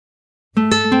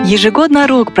Ежегодно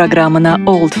рок-программа на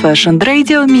Old Fashioned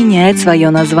Radio меняет свое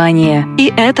название,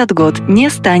 и этот год не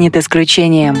станет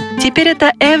исключением. Теперь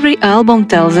это Every Album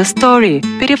Tells a Story,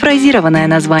 перефразированное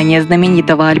название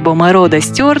знаменитого альбома Рода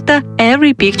Стюарта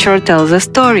Every Picture Tells a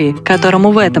Story,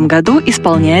 которому в этом году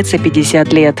исполняется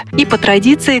 50 лет. И по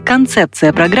традиции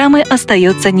концепция программы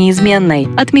остается неизменной.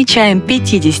 Отмечаем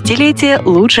 50-летие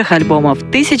лучших альбомов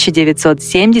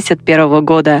 1971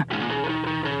 года.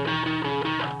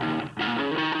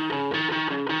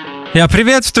 Я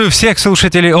приветствую всех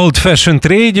слушателей Old Fashioned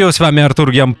Radio, с вами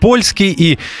Артур Ямпольский,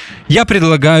 и я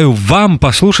предлагаю вам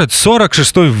послушать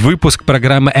 46-й выпуск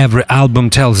программы Every Album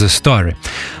Tells a Story.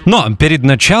 Но перед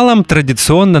началом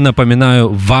традиционно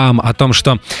напоминаю вам о том,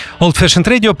 что Old Fashioned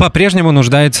Radio по-прежнему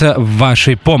нуждается в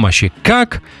вашей помощи.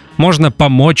 Как можно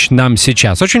помочь нам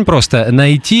сейчас? Очень просто.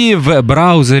 Найти в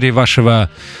браузере вашего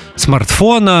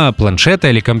смартфона, планшета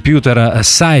или компьютера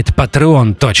сайт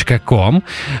patreon.com,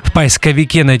 в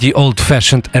поисковике найти Old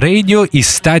Fashioned Radio и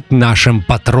стать нашим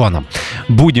патроном.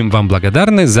 Будем вам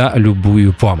благодарны за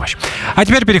любую помощь. А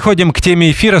теперь переходим к теме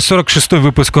эфира. 46-й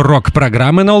выпуск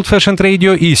рок-программы на Old Fashioned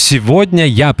Radio. И сегодня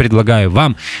я предлагаю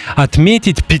вам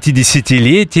отметить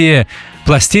 50-летие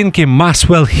пластинки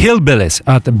Muswell Hillbillies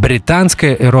от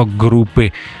британской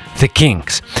рок-группы The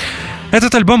Kinks.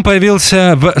 Этот альбом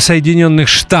появился в Соединенных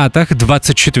Штатах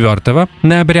 24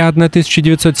 ноября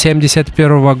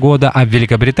 1971 года, а в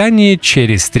Великобритании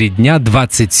через 3 дня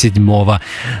 27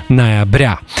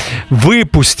 ноября.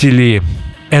 Выпустила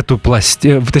эту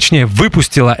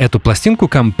пластинку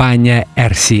компания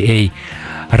RCA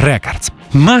Records.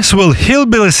 Muswell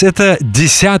Hillbillies — это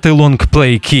 10-й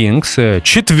лонгплей Kinks,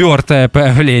 4-е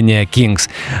появление Kinks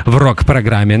в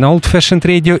рок-программе на Old Fashioned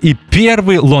Radio и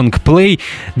первый лонгплей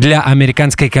для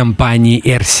американской компании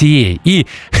RCA. И,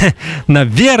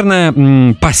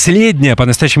 наверное, последняя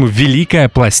по-настоящему великая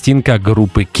пластинка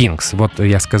группы Kinks. Вот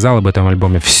я сказал об этом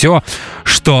альбоме все,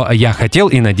 что я хотел,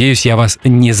 и надеюсь, я вас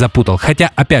не запутал.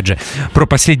 Хотя, опять же, про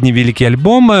последний великий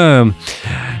альбом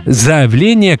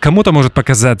заявление кому-то может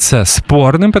показаться спорным,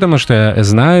 потому что я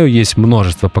знаю, есть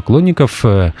множество поклонников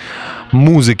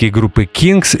музыки группы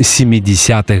Kinks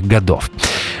 70-х годов.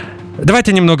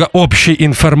 Давайте немного общей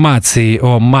информации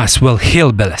о Muswell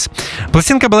Hillbillies.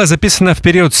 Пластинка была записана в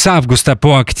период с августа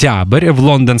по октябрь в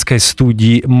лондонской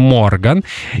студии Morgan,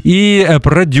 и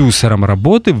продюсером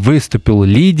работы выступил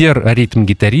лидер,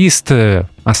 ритм-гитарист,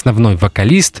 основной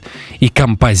вокалист и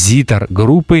композитор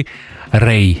группы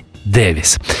Рэй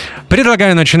Дэвис.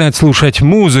 Предлагаю начинать слушать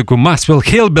музыку Muswell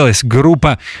Hillbillies,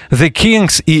 группа The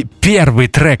Kinks, и первый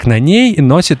трек на ней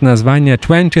носит название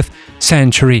 20th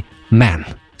Century Man.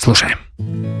 Слушаем.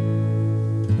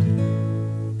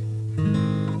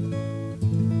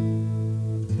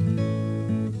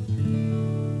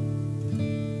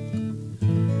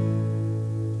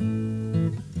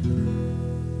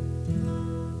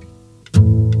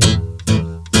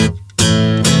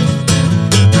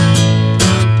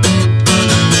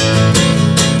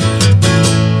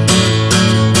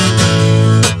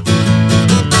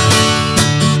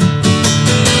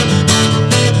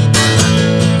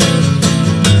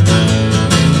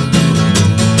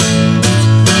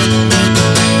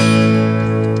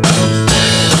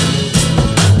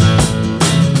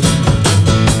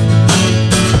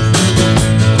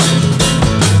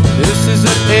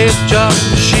 Of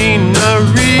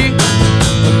machinery,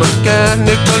 a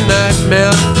mechanical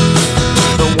nightmare,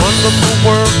 the wonderful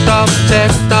world of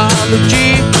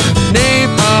technology,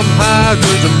 napalm,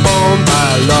 hydrogen bomb,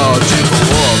 biological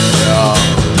warfare.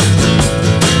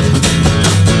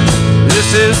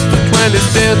 This is the 20th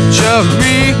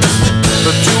century,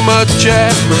 but too much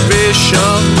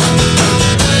aggravation.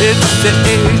 It's the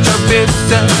age of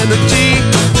insanity.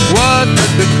 What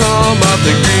has become of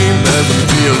the green pleasant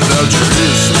fields of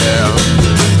Jerusalem?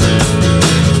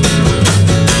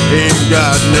 Ain't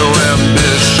got no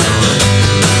ambition.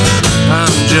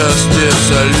 I'm just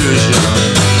disillusion.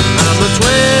 I'm a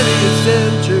 20th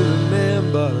century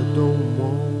man, but I don't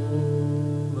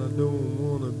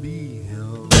wanna be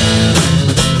him.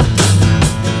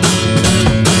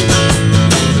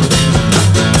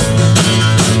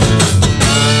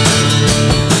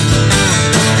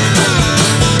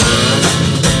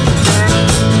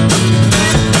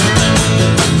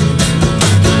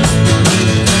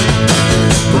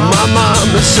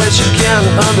 Said she can't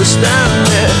understand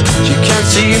me, she can't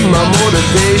see my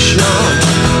motivation.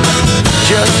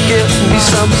 Just give me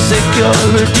some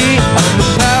security. I'm a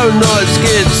paranoid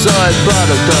schizoid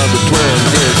product of the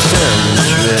 20th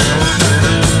century.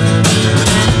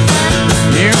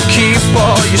 You keep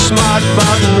all your smart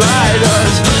mountain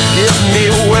riders, give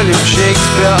me William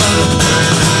Shakespeare.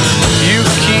 You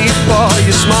keep all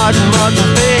your smart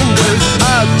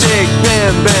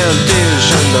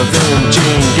rendition of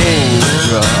Imogene Gaines.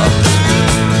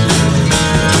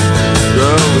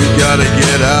 Girl, we gotta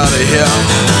get out of here.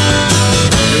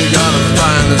 We gotta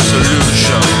find a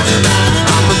solution.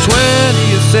 I'm a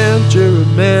 20th century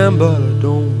man, but I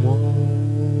don't wanna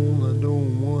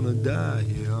die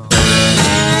here.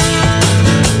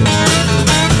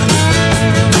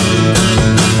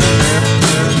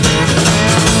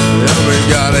 Yeah, we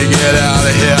gotta get out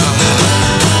of here.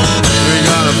 We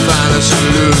gotta find a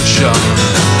solution.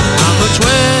 I'm a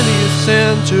 20th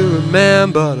century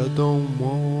man, but I don't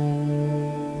wanna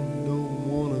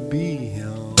be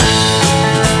here.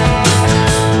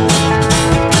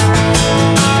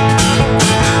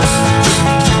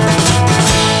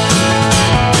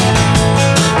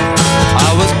 I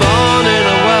was born in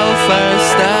a welfare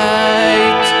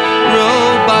state,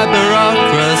 ruled by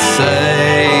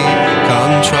bureaucracy,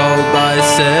 controlled by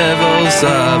civil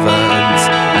servants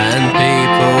and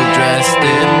people dressed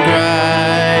in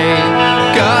grey.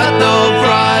 Got no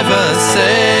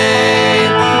privacy,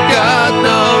 got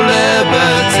no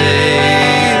liberty,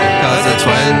 'cause the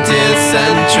 20th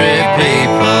century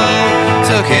people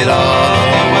took it all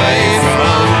away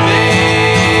from me.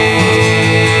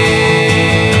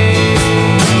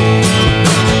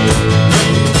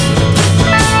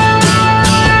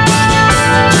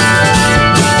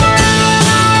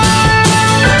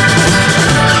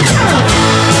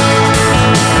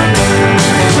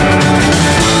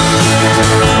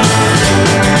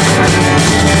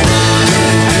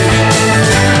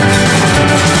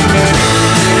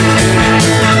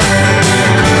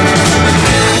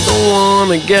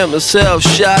 Get myself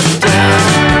shot down.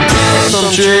 Some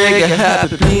trigger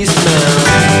happy policeman.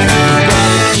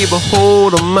 Gotta keep a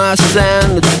hold on my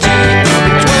sanity.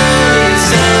 I'm a 20th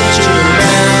century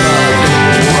man, I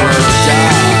don't wanna die.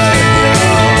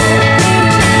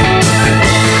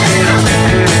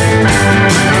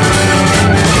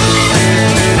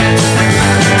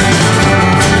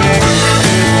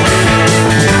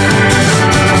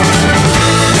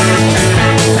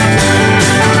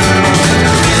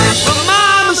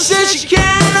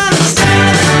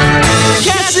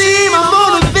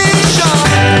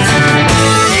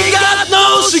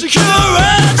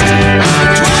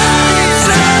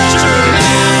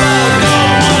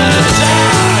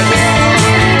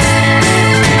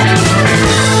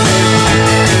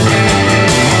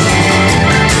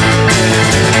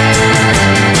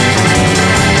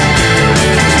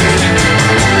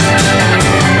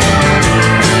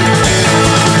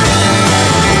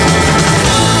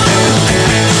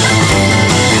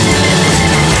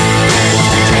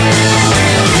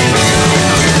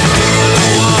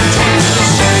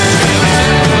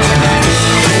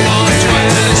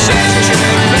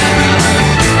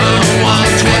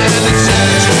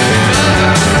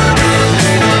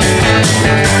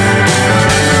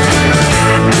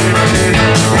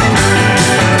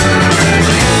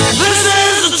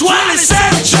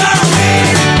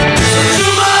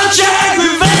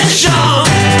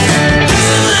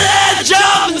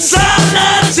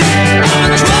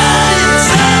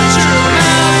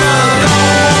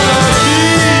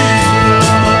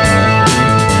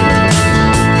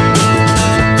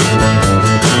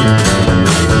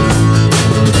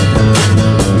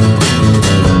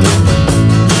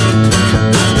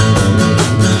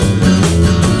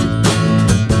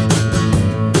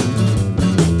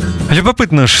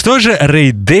 Любопытно, что же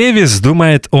Рэй Дэвис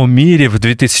думает о мире в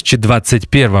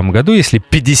 2021 году, если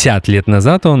 50 лет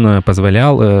назад он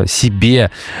позволял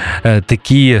себе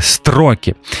такие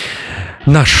строки.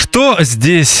 На что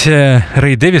здесь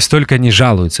Рэй Дэвис только не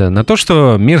жалуется? На то,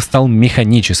 что мир стал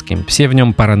механическим, все в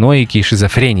нем параноики и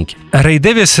шизофреники. Рэй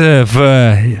Дэвис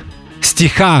в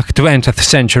стихах 20th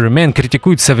Century Man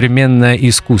критикует современное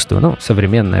искусство, ну,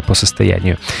 современное по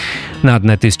состоянию на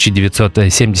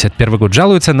 1971 год.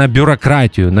 Жалуется на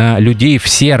бюрократию, на людей в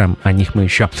сером, о них мы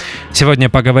еще сегодня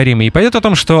поговорим. И пойдет о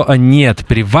том, что нет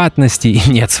приватности и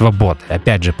нет свободы.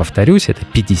 Опять же, повторюсь, это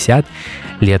 50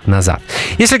 лет назад.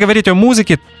 Если говорить о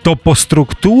музыке, то по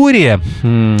структуре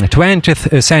 20th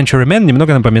Century Man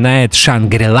немного напоминает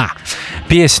 «Шангри-Ла»,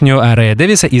 песню Рэя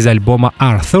Дэвиса из альбома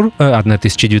 «Arthur»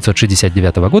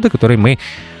 1969 года, который мы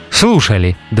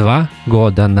слушали 2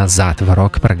 года назад в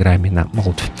рок-программе на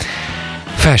Old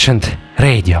Fashioned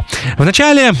Radio. В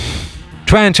начале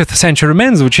 20th Century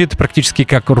Man звучит практически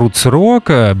как рутс-рок.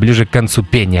 Ближе к концу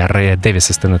пения Рэя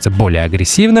Дэвиса становится более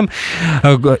агрессивным.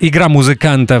 Игра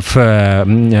музыкантов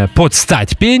под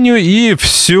стать пению, и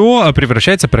все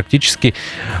превращается практически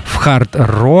в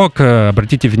хард-рок.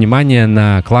 Обратите внимание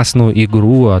на классную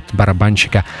игру от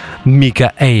барабанщика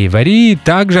Мика Эйвори.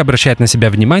 Также обращает на себя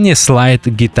внимание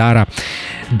слайд-гитара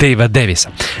Дэйва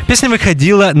Дэвиса. Песня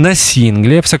выходила на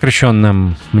сингле в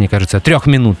сокращенном, мне кажется,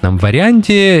 3-минутном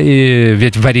варианте,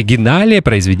 ведь в оригинале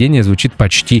произведение звучит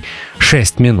почти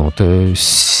 6 минут.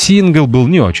 Сингл был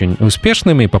не очень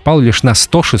успешным и попал лишь на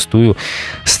 106-ю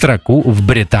строку в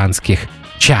британских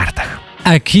чартах.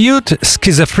 Acute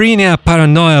Schizophrenia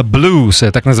Paranoia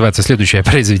Blues. Так называется следующее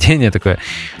произведение. Такое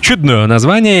чудное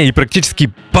название и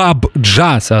практически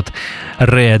паб-джаз от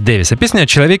Рэя Дэвиса. Песня о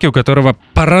человеке, у которого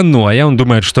паранойя. Он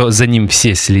думает, что за ним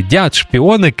все следят.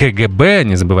 Шпионы, КГБ.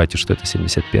 Не забывайте, что это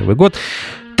 71 год.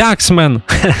 Taxman,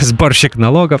 сборщик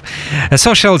налогов,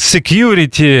 Social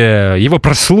Security, его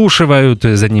прослушивают,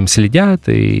 за ним следят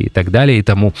и так далее и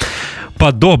тому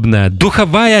подобное.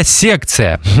 Духовая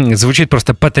секция звучит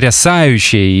просто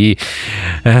потрясающе, и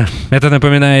это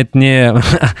напоминает не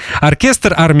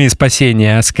оркестр армии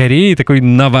спасения, а скорее такой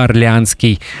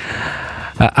новоорлеанский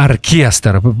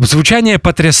оркестр. Звучание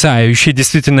потрясающее,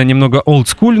 действительно немного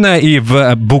олдскульно, и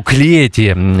в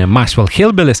буклете Maxwell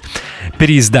Hillbillies,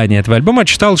 переиздание этого альбома,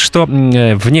 читал, что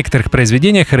в некоторых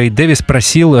произведениях Рэй Дэвис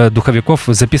просил духовиков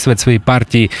записывать свои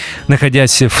партии,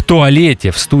 находясь в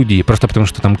туалете, в студии, просто потому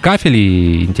что там кафель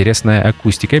и интересная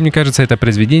акустика. И мне кажется, это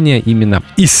произведение именно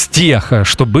из тех,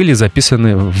 что были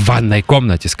записаны в ванной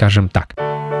комнате, скажем так.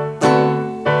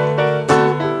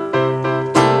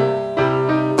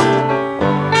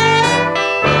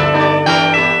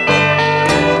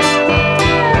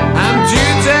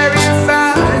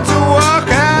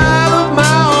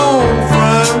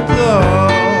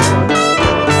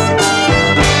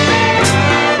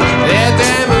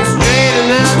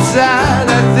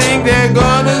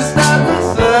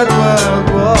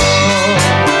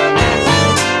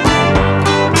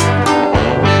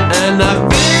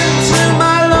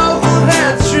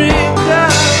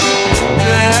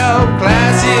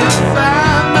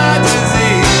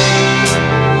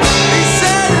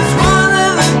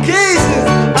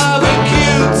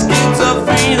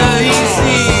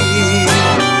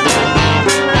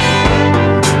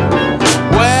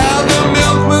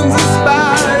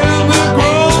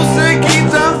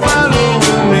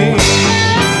 Me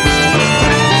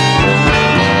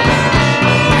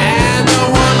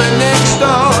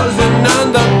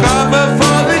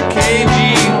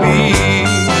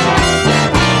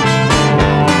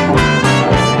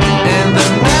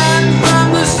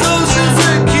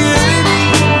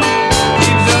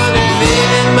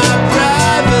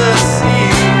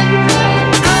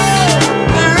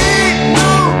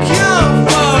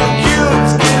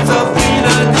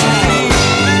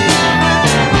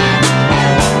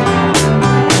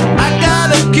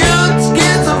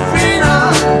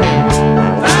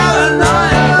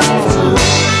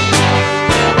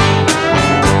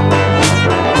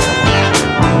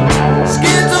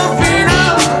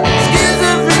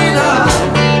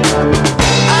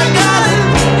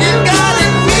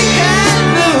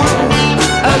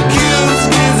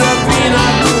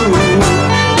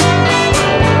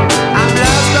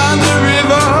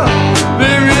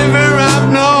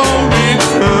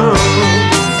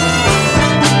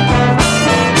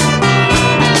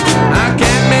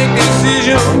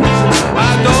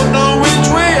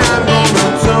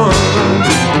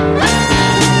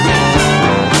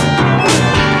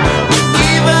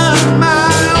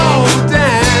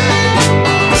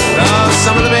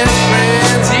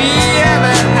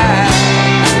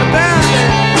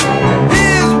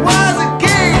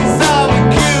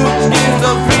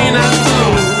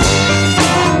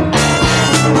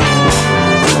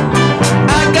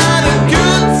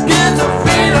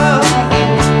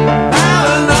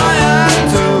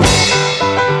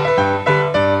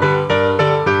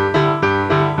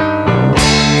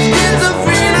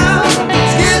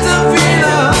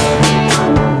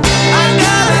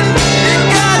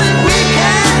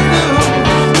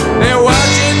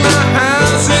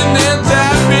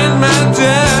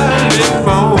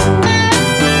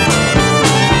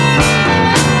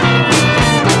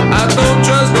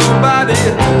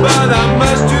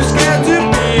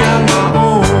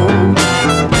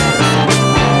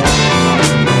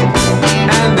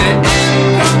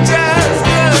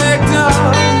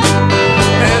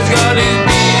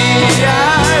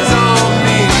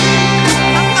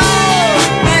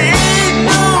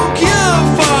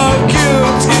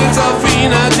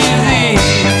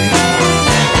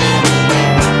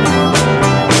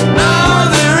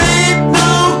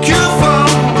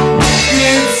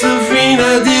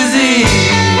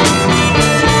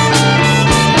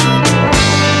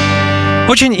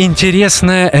Очень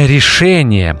интересное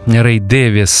решение Рэй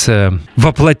Дэвис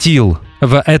воплотил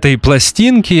в этой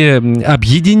пластинке: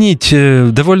 объединить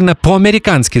довольно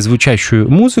по-американски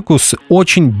звучащую музыку с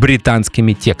очень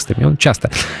британскими текстами. Он часто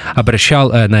обращал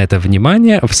на это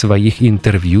внимание в своих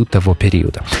интервью того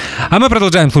периода. А мы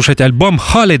продолжаем слушать альбом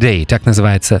Holiday, так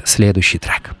называется следующий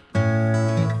трек.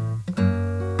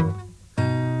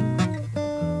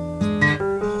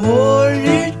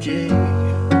 Holiday,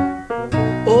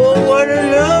 oh what a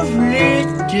lovely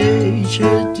day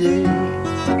today.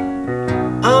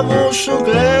 I'm also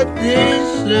glad they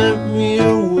sent me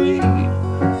away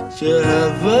to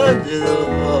have a little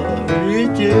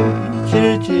holiday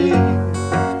today.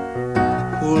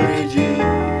 Holiday,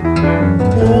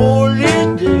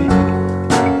 holiday,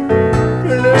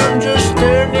 and I'm just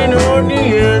standing on the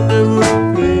end of a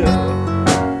pier,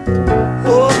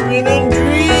 hoping and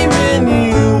dreaming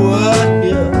you are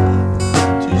here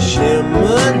to share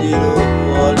my little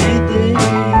holiday.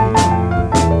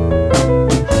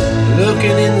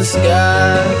 Looking in the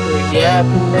sky for a gap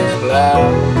in the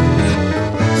cloud.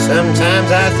 Sometimes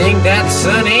I think that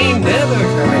sun ain't never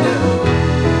coming out.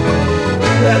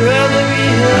 I'd rather be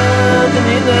home than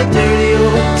in that dirty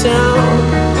old town.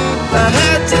 I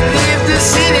had to leave the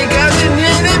city 'cause it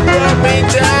nearly brought me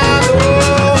down.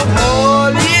 Oh,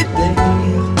 holiday,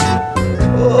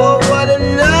 oh what a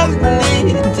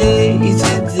lovely day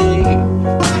today.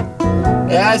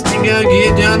 I think I'll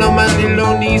get down on my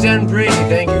little knees and pray.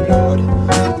 Thank you, Lord.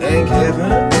 Thank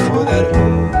heaven for that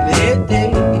holy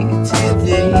day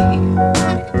today.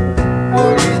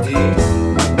 Holy day.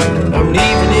 I'm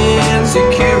leaving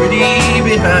insecurity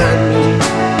behind me.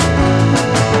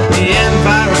 The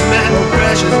environmental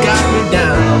pressure's got me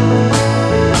down.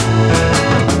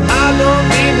 I don't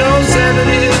need no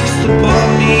sedatives to pull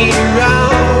me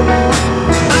around.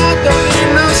 I don't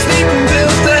need no sleeping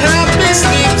pills to help me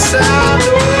sleep sound.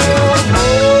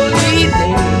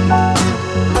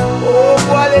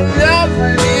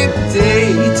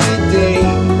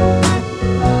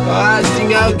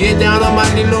 I'll get down on my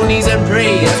little knees and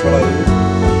pray. That's what I do.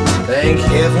 Thank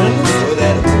heaven for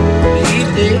that holy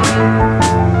day.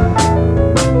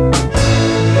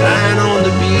 Lying on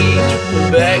the beach with my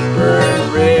back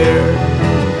burned red.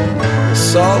 The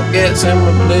salt gets in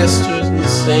my blisters and the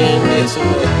sand gets in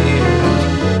my hair.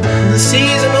 The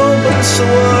season opened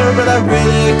sore, but I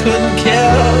really couldn't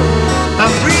care.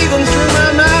 I'm breathing through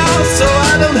my mouth so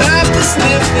I don't have to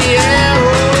sniff the air.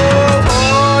 Oh,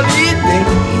 holiday.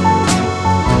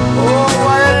 Oh,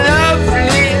 what a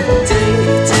lovely day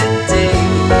today.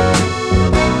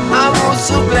 I'm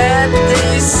also glad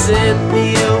they sent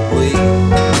me away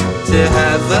to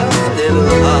have a little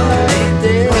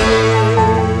holiday.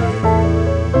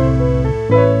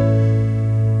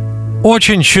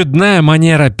 Очень чудная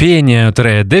манера пения от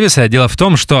Рэя Дэвиса. Дело в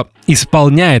том, что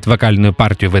исполняет вокальную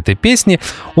партию в этой песне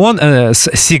он с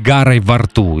сигарой во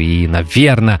рту. И,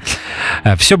 наверное,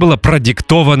 все было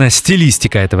продиктовано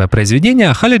стилистикой этого произведения.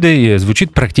 А Holiday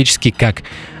звучит практически как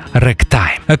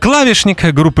Ragtime. Клавишник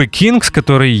группы Kings,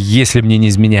 который, если мне не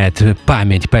изменяет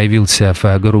память, появился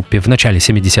в группе в начале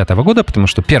 70-го года, потому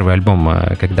что первый альбом,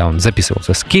 когда он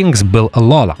записывался с Kings, был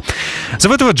Lola.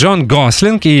 Зовут его Джон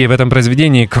Гослинг, и в этом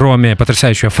произведении, кроме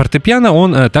потрясающего фортепиано,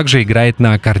 он также играет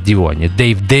на аккордеоне.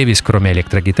 Дэйв Дэвис, кроме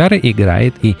электрогитары,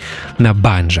 играет и на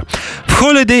банджо. В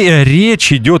Holiday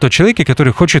речь идет о человеке,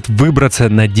 который хочет выбраться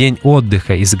на день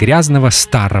отдыха из грязного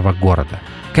старого города.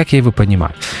 Как я его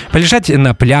понимаю? Полежать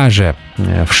на пляже,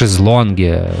 в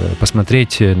шезлонге,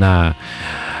 посмотреть на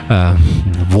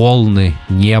волны,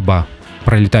 небо,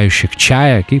 пролетающих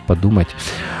чаек и подумать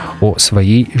о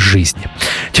своей жизни.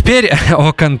 Теперь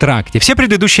о контракте. Все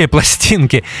предыдущие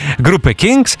пластинки группы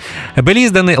Kings были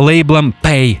изданы лейблом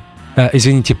Pye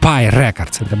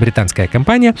Records, это британская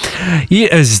компания. И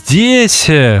здесь,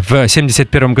 в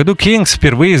 1971 году, Kings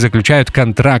впервые заключают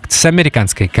контракт с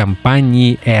американской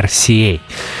компанией RCA.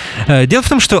 Дело в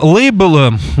том, что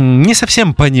лейбл не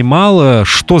совсем понимал,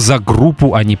 что за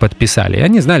группу они подписали.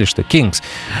 Они знали, что Kings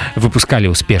выпускали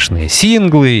успешные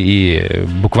синглы, и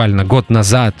буквально год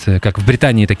назад, как в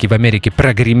Британии, так и в Америке,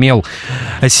 прогремел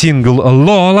сингл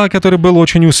Lola, который был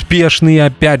очень успешный, и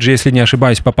опять же, если не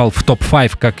ошибаюсь, попал в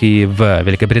топ-5, как и в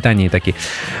Великобритании, так и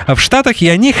в Штатах, и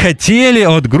они хотели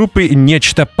от группы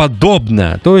нечто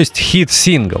подобное, то есть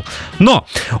хит-сингл. Но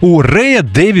у Рэя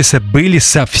Дэвиса были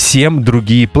совсем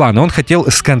другие планы. Он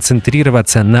хотел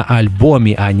сконцентрироваться на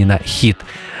альбоме, а не на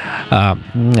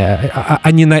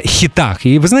хитах.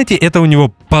 И вы знаете, это у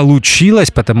него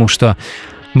получилось, потому что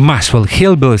Nashville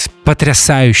Hillbillies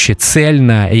потрясающе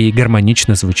цельно и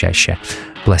гармонично звучащая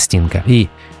пластинка. И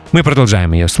мы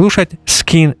продолжаем ее слушать.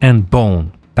 Skin and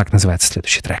Bone. Так называется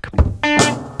следующий трек.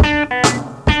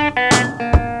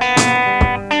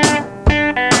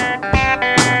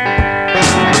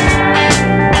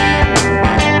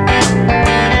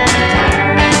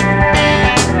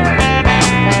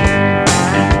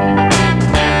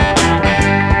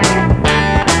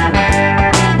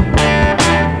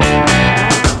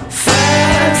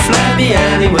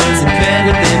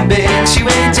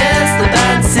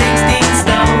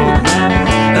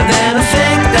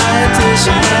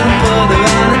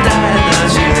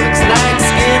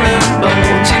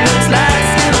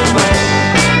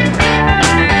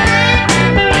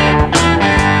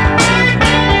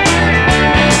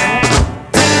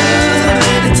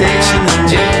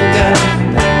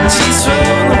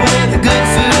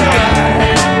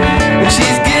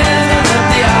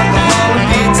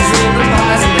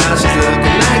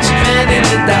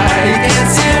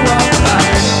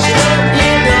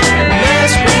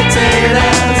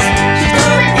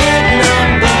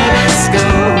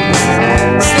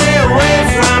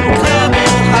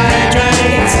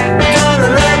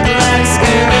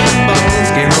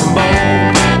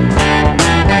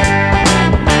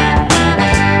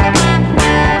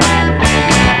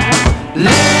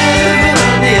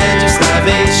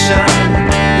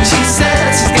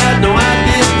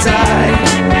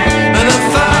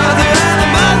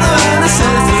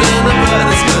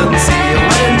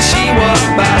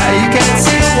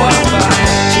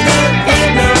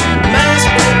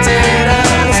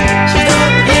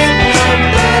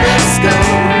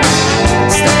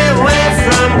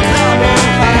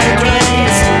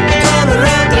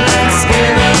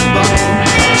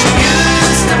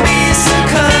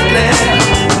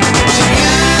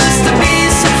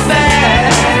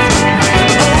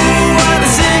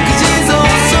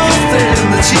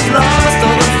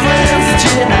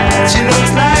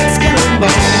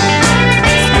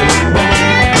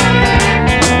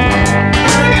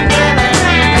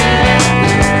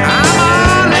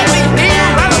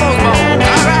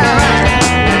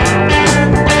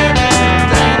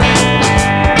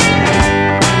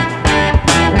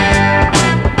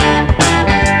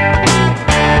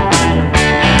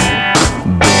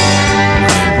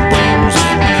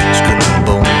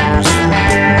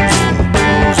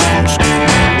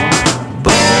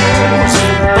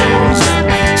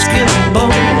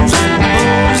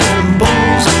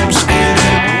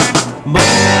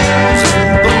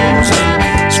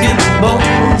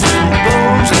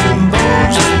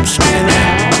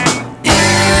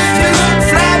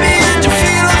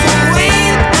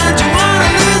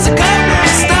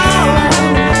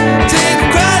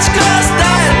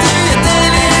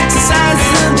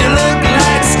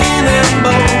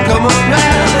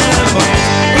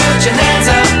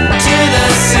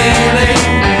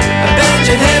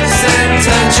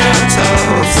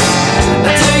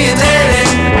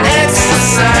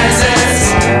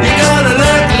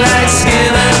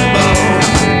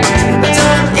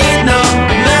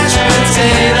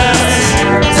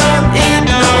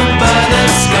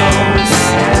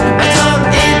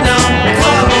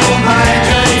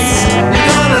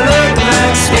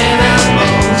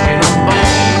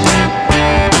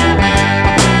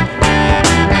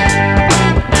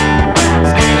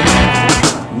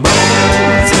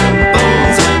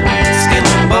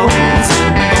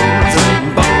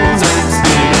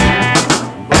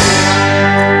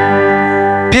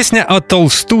 Песня о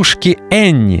толстушке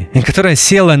Энни, которая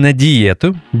села на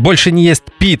диету, больше не ест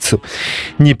пиццу,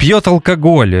 не пьет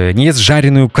алкоголь, не ест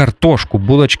жареную картошку,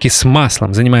 булочки с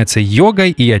маслом, занимается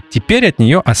йогой, и теперь от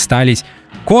нее остались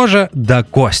кожа до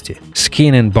кости.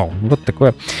 Skin and Bone. Вот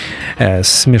такое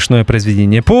смешное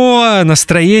произведение. По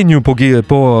настроению,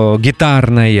 по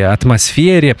гитарной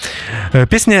атмосфере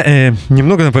песня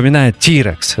немного напоминает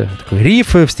T-Rex. Такой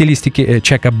риф в стилистике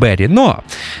Чака Берри. Но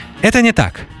это не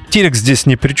так. T-Rex здесь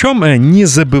ни при чем. Не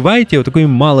забывайте о такой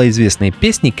малоизвестной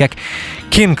песне, как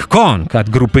King Kong от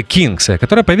группы Kings,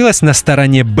 которая появилась на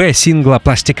стороне Б сингла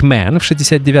Plastic Man в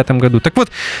 1969 году. Так вот,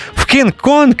 в King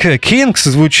Kong Kings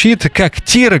звучит как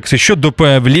T-Rex еще до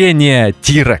появления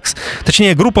T-Rex.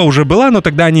 Точнее, группа уже была, но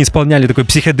тогда они исполняли такой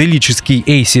психоделический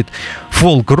acid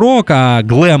фолк-рок, а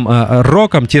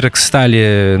глэм-роком T-Rex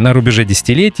стали на рубеже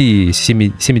десятилетий,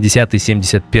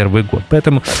 70-71 год.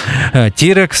 Поэтому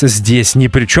T-Rex здесь ни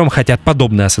при чем, хотя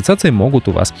подобные ассоциации могут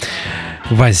у вас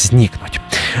возникнуть.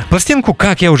 Пластинку,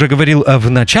 как я уже говорил в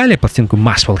начале, пластинку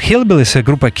Maxwell Hillbillies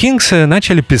группа Kings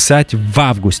начали писать в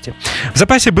августе. В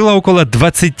запасе было около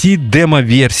 20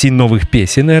 демо-версий новых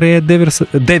песен Рэя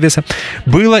Дэвиса.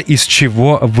 Было из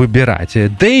чего выбирать.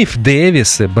 Дэйв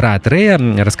Дэвис, брат Рэя,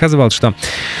 рассказывал, что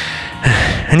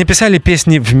они писали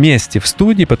песни вместе в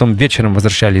студии, потом вечером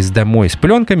возвращались домой с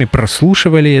пленками,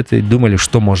 прослушивали это и думали,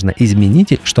 что можно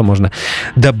изменить, что можно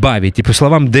добавить. И по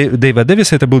словам Дэйва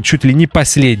Дэвиса, это был чуть ли не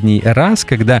последний раз,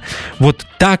 когда вот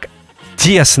так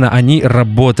тесно они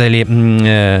работали,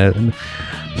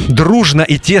 дружно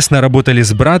и тесно работали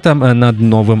с братом над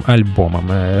новым альбомом.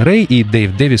 Рэй и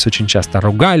Дэйв Дэвис очень часто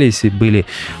ругались, и были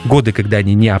годы, когда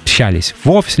они не общались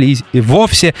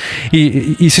вовсе.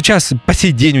 И сейчас по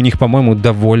сей день у них, по-моему,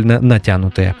 довольно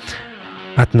натянутые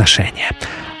отношения.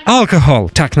 Alcohol,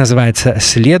 так называется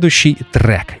следующий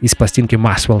трек из пластинки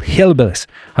Maxwell Hillbillies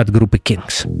от группы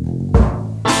Kings.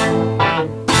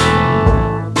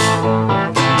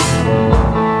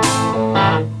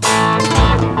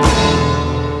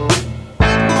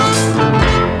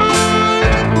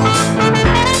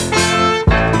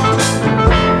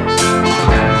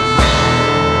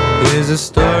 Here's a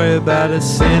story about a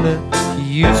sinner.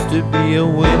 He used to be a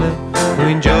winner who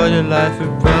enjoyed a life of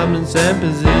prominence and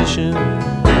position.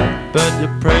 But the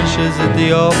pressures at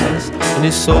the office and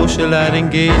his socialite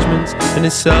engagements and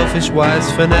his selfish,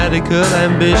 wise, fanatical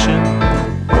ambition,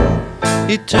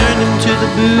 he turned him to the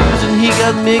booze and he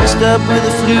got mixed up with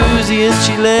a floozy, and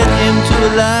she led him to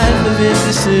a life of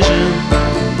indecision.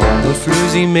 The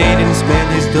floozy made him spend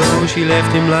his dough. She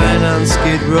left him lying on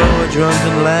Skid Row, a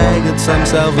drunken lag at some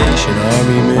Salvation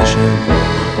Army mission.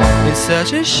 It's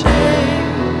such a shame.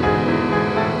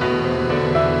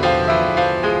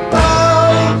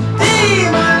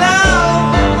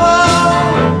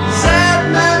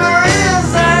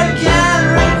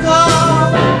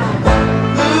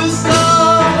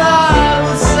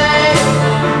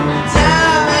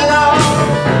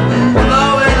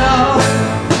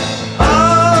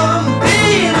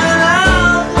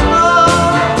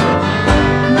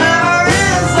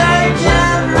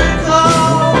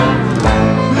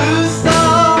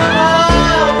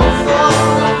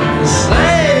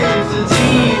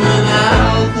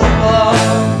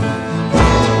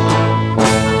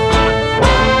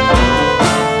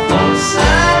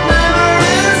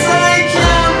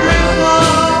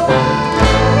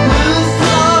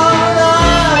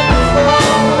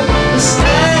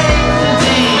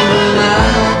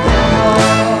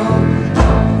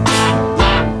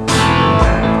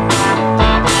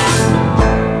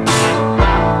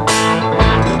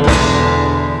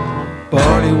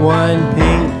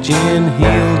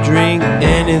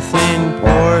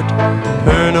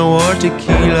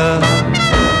 Tequila,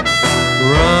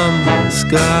 rum,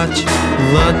 scotch,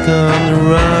 vodka on the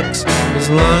rocks, as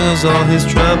long as all his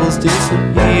troubles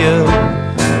disappear.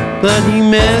 But he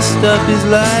messed up his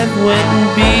life, went and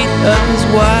beat up his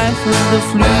wife, with the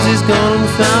flus he's gone and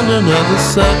found another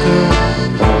sucker.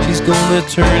 She's gonna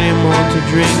turn him on to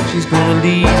drink, she's gonna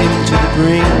lead him to the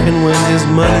brink, and when his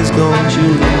money's gone, she'll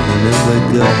leave him in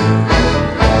the gutter.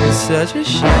 It's such a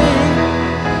shame.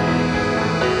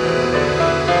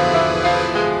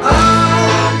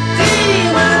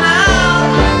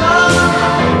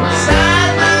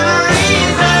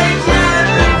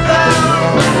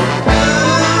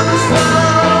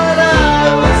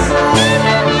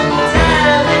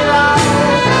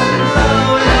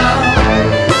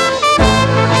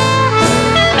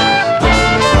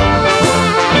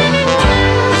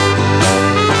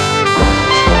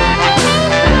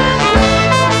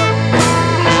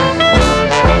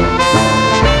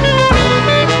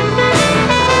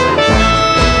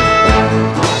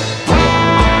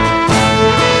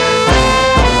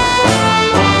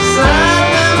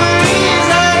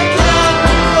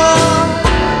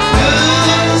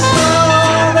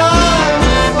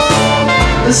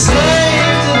 a slave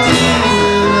to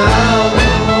demon alcohol.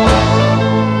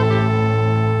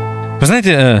 Вы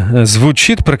знаете,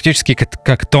 звучит практически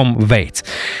как Том Вейтс.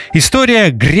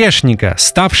 История грешника,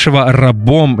 ставшего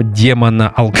рабом демона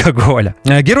алкоголя.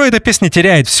 Герой этой песни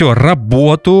теряет все: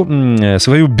 работу,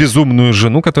 свою безумную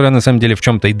жену, которая на самом деле в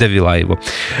чем-то и довела его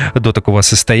до такого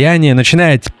состояния.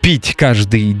 Начинает пить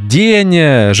каждый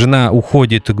день, жена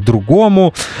уходит к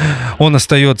другому, он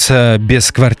остается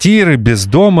без квартиры, без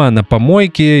дома, на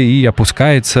помойке и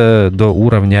опускается до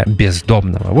уровня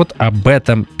бездомного. Вот об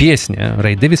этом песня.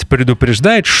 Рэй Дэвис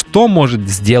предупреждает, что может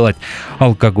сделать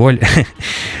алкоголь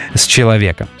с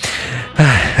человеком.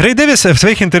 Рэй Дэвис в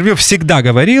своих интервью всегда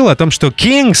говорил о том, что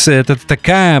Kings — это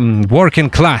такая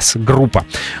working class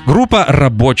группа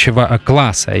рабочего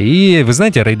класса. И вы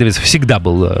знаете, Рэй Дэвис всегда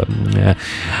был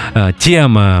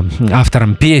тем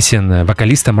автором песен,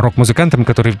 вокалистом, рок-музыкантом,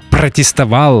 который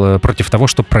протестовал против того,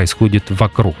 что происходит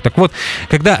вокруг. Так вот,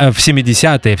 когда в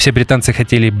 70-е все британцы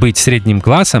хотели быть средним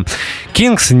классом,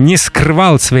 Kings не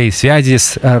скрывал своей связи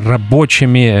с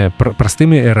рабочими,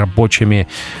 простыми рабочими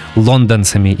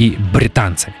лондонцами и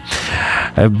британцами.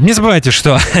 Не забывайте,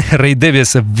 что Рэй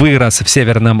Дэвис вырос в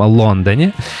северном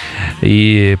Лондоне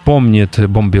и помнит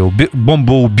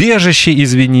бомбоубежище,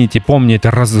 помнит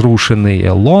разрушенный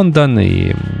Лондон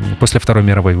и после Второй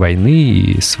мировой войны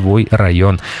и свой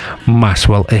район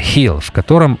Масвелл-Хилл, в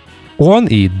котором он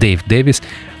и Дэйв Дэвис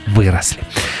выросли.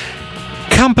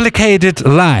 Complicated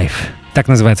Life — так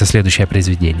называется следующее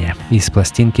произведение из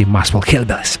пластинки Maswell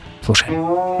Hillbillies.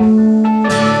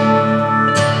 Слушаем.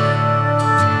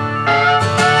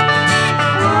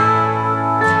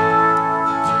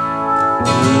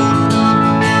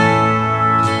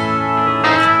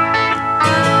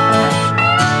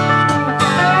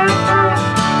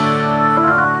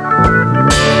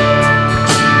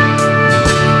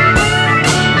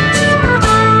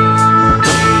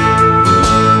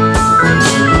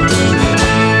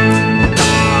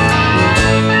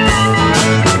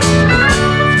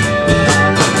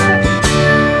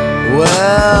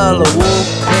 Well, I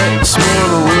woke up this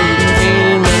morning with a pain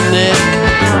in my neck,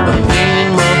 a pain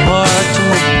in my heart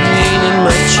and a pain in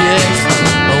my chest.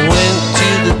 I went to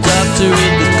the doctor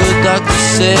and the good doctor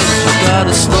said, you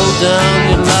gotta slow down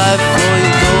your life or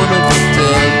you're gonna be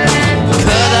dead.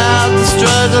 Cut out the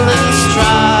struggle and the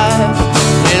strife,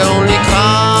 it only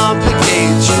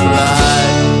complicates your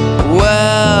life.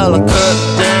 Well, I cut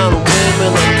down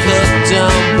women, I cut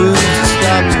down booze, I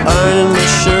stopped ironing my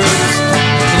shirts,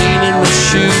 cleaning my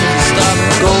shoes, I stopped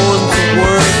going to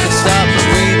work, I stopped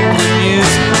reading the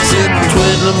news, sitting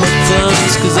twiddling my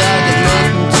thumbs cause I got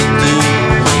nothing to do.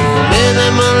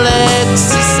 Minimal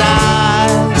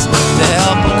exercise to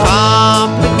help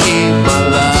complicate my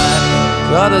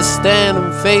life. Gotta stand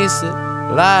and face it,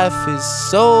 life is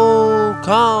so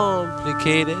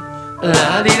complicated.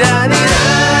 La-di-da-di-da.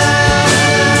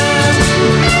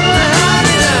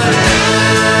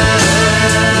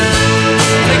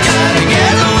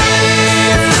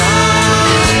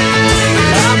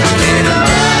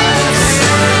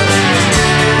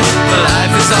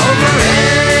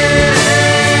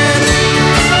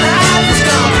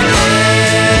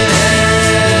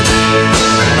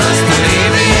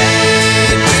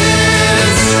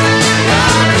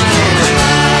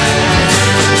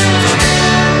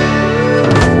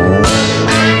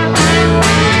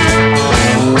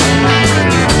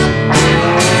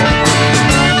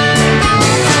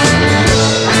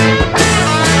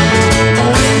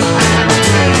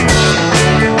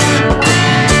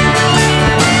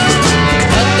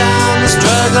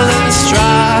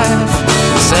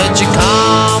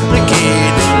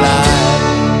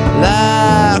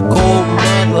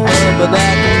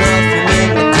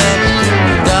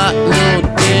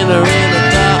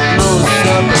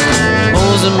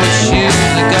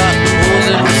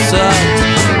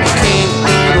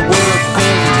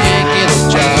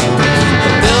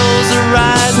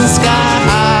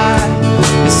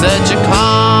 Such a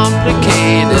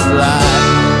complicated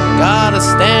life. Gotta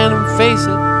stand and face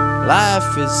it.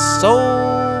 Life is so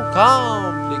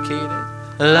complicated.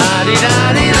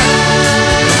 La-di-da-di-da.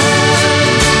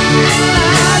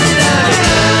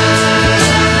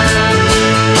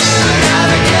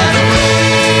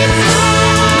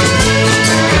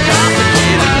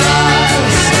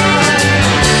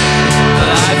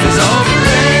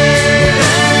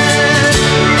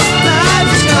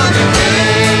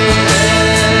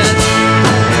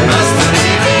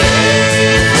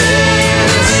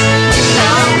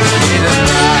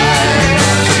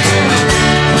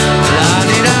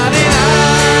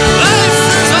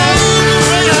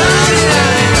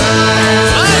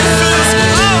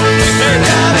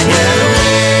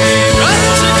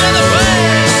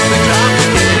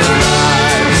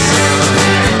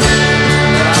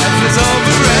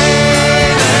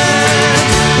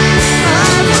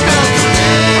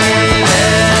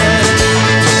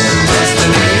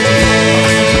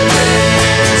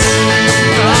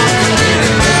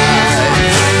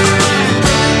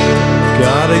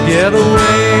 get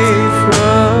away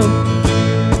from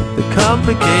the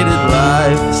complicated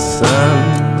life, son.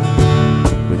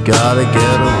 We gotta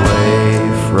get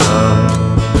away from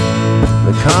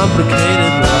the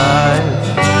complicated life.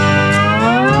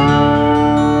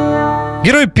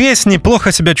 Герой песни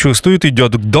плохо себя чувствует,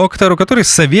 идет к доктору, который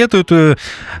советует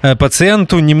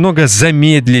пациенту немного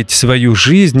замедлить свою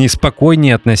жизнь и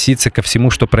спокойнее относиться ко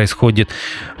всему, что происходит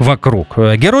вокруг.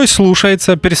 Герой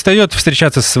слушается, перестает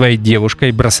встречаться со своей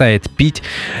девушкой, бросает пить,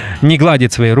 не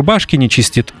гладит свои рубашки, не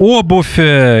чистит обувь,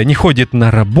 не ходит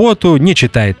на работу, не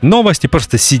читает новости,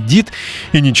 просто сидит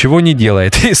и ничего не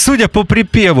делает. И судя по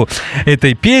припеву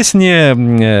этой песни,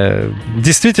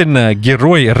 действительно,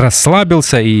 герой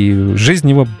расслабился, и жизнь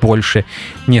его больше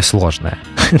не сложная.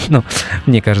 Но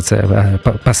мне кажется,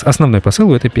 основной посыл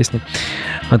у этой песни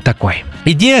такой.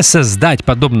 Идея создать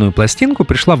подобную пластинку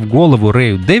пришла в голову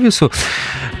Рэю Дэвису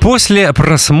после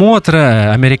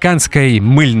просмотра американской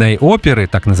мыльной оперы,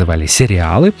 так называли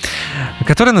сериалы,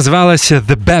 которая называлась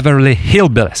 «The Beverly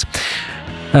Hillbillies».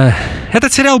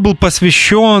 Этот сериал был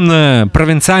посвящен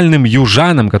провинциальным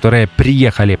южанам, которые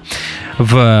приехали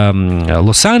в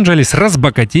Лос-Анджелес,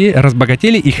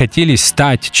 разбогатели и хотели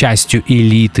стать частью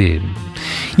элиты,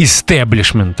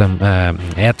 истеблишментом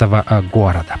этого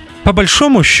города. По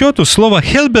большому счету, слово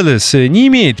 «hillbillies» не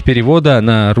имеет перевода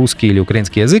на русский или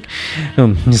украинский язык.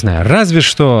 Не знаю, разве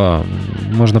что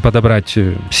можно подобрать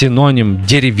синоним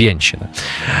 «деревенщина».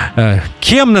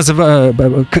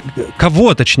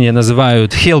 Кого, точнее,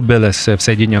 называют «hillbillies» в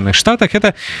Соединенных Штатах,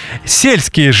 это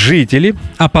сельские жители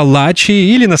Апалачи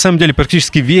или, на самом деле,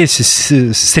 практически весь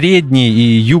средний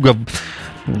и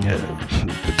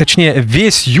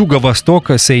весь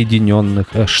юго-восток Соединенных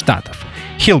Штатов.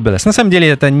 Hillbillies. На самом деле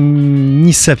это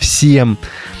не совсем,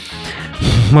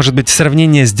 может быть,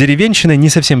 сравнение с деревенщиной не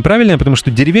совсем правильное, потому что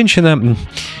деревенщина,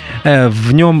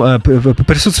 в нем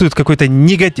присутствует какой-то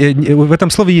в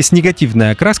этом слове есть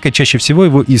негативная окраска, чаще всего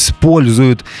его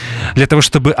используют для того,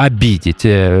 чтобы обидеть.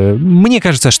 Мне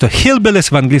кажется, что hillbillies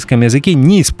в английском языке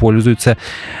не используется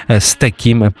с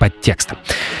таким подтекстом.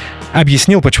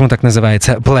 Объяснил, почему так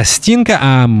называется пластинка,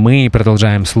 а мы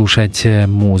продолжаем слушать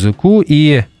музыку.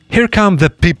 И Here Come the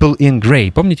People in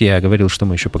Grey. Помните, я говорил, что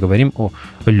мы еще поговорим о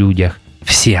людях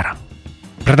в сером.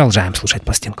 Продолжаем слушать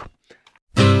пластинку.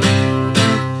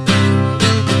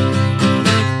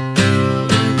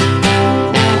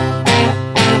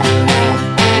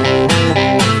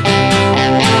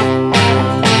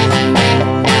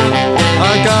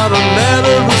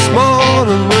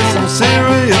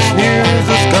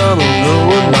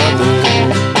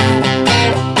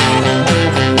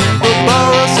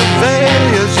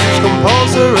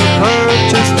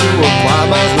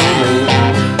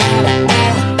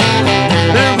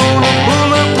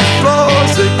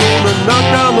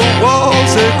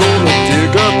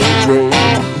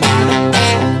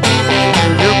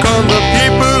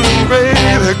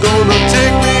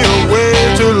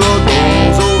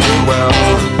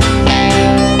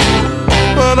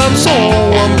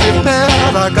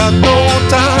 I got no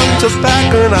time to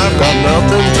pack and I've got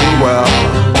nothing to wear.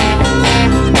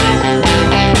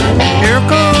 Here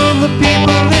come the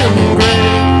people in gray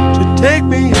to take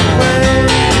me away.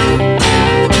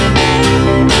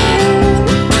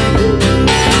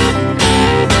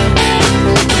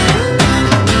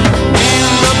 Me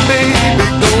and my baby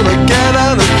gonna get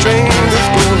on a train that's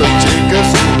gonna take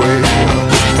us away.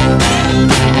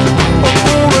 We're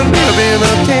gonna live in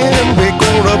a tent, we're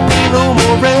gonna be no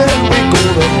more rent, we're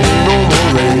gonna be no more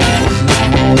rain.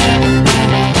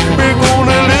 We're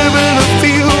gonna live in a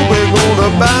field, we're gonna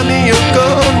buy me a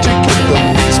gun to keep the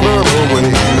policeman away.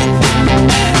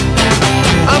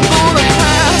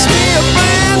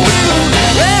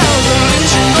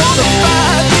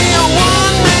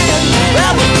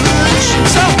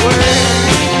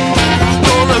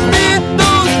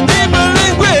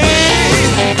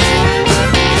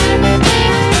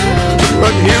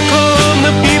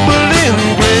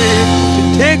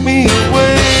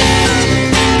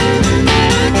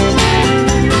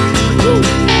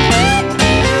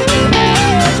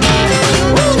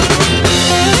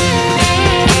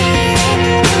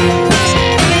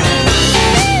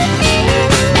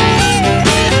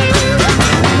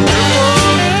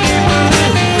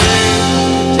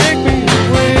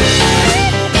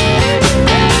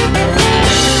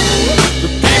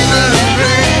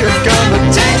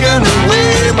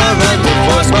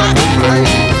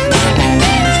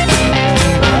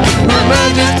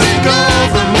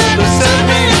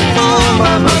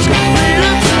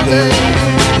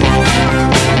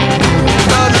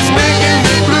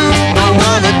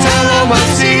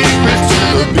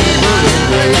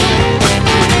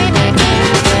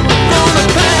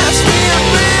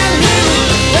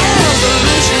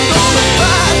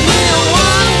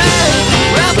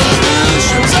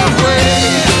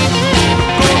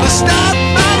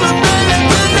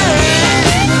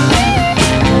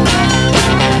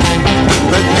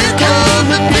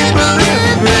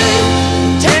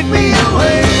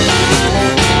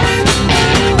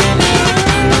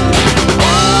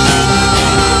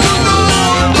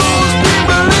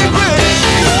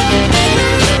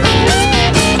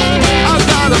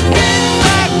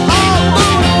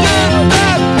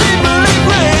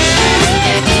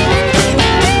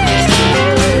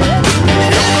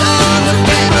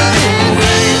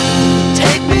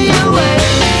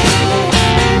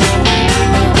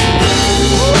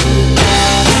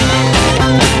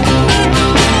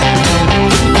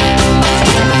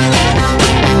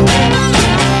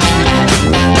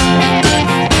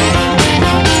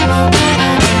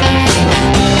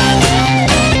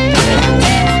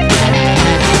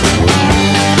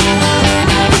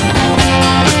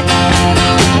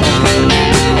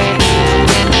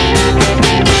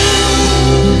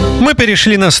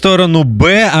 перешли на сторону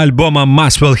Б альбома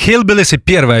Muswell Hillbillies, и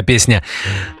первая песня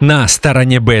на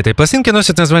стороне Б этой пластинки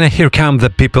носит название Here Come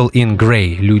the People in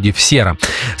Grey, люди в сером.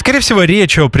 Скорее всего,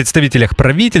 речь о представителях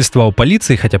правительства, о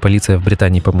полиции, хотя полиция в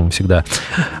Британии, по-моему, всегда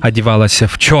одевалась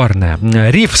в черное.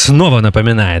 Риф снова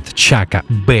напоминает Чака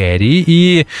Берри,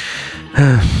 и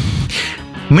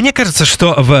мне кажется,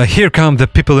 что в Here Come the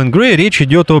People in Grey речь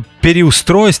идет о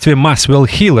переустройстве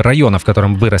Масвелл-Хилл, района, в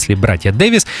котором выросли братья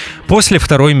Дэвис, после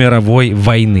Второй мировой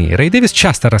войны. Рэй Дэвис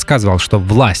часто рассказывал, что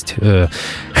власть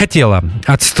хотела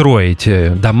отстроить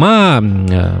дома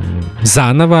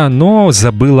заново, но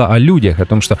забыла о людях, о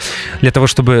том, что для того,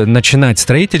 чтобы начинать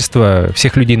строительство,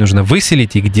 всех людей нужно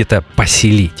выселить и где-то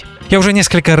поселить. Я уже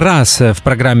несколько раз в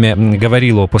программе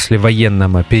говорил о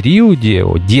послевоенном периоде,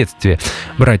 о детстве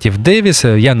братьев Дэвис.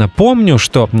 Я напомню,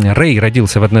 что Рэй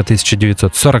родился в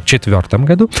 1944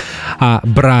 году, а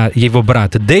его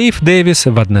брат Дэйв Дэвис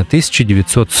в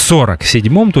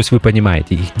 1947. То есть вы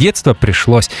понимаете, их детство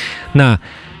пришлось на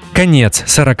конец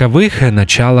 40-х,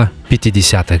 начало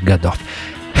 50-х годов.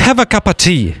 Have a cup of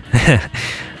tea.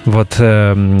 Вот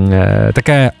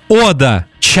такая ода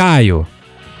чаю.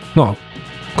 Ну,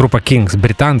 группа Kings,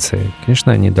 британцы,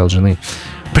 конечно, они должны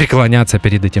преклоняться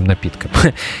перед этим напитком.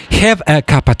 Have a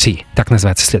cup of tea. Так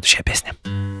называется следующая песня.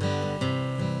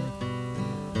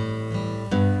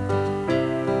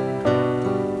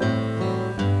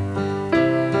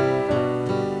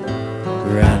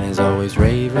 Granny's always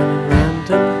raving and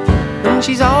ranting, and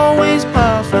she's always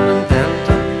puffing and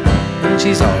panting, and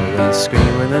she's always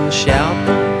screaming and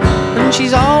shouting, and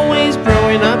she's always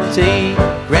brewing up tea.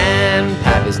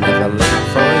 Grandpappy's never late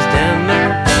for his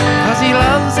dinner, 'cause he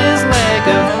loves his leg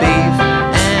of beef,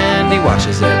 and he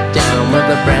washes it down with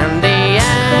a brandy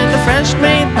and a fresh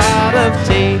made pot of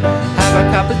tea. Have a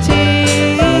cup of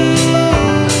tea,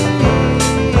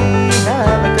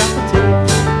 have a cup of tea,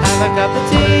 have a cup of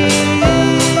tea.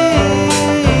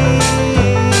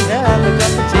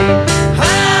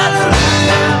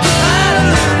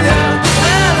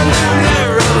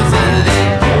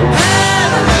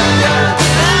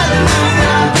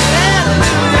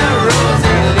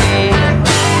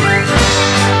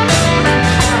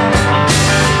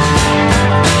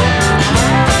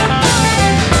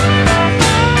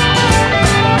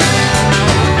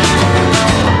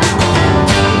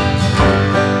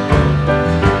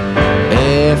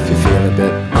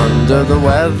 Under the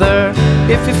weather,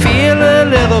 if you feel a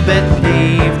little bit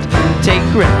peeved, take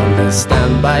Granny's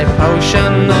standby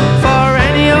potion for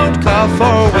any old cough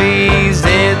or wheeze.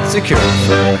 It's a cure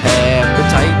for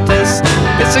hepatitis,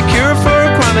 it's a cure for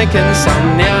chronic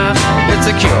insomnia, it's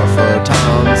a cure for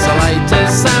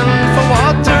tonsillitis and for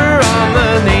water on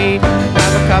the knee.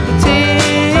 Have a cup of tea,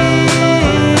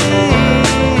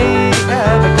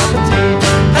 have a cup of tea.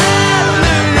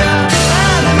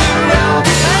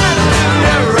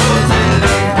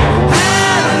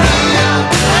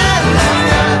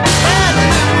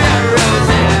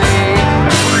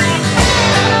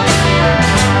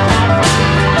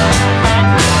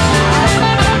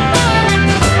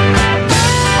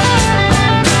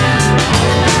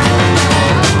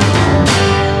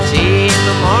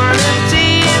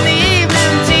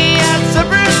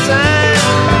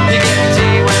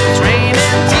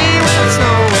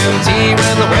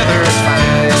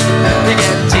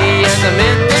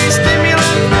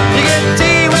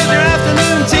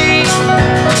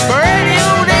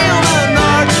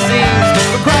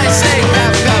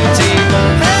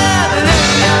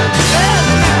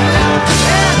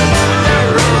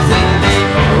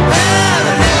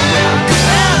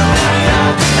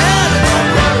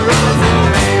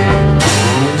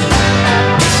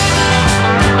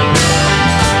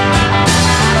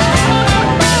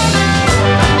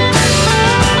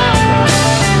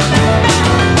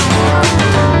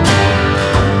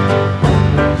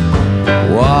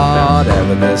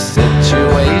 The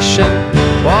situation,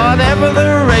 whatever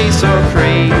the race or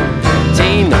creed,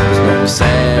 tea knows no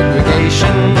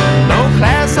segregation, no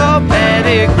class or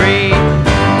pedigree.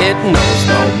 It knows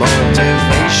no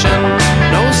motivation,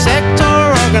 no sect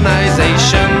or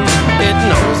organization. It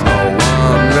knows no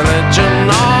one religion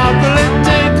or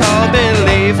political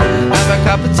belief. Have a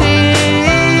cup of tea,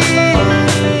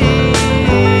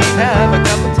 have a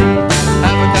cup of tea,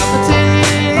 have a cup of tea.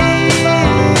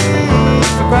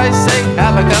 For Christ's sake,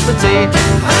 have a cup of tea.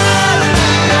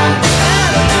 Hallelujah,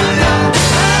 hallelujah,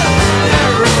 hallelujah,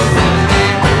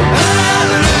 Rosalie.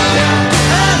 Hallelujah,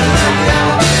 hallelujah,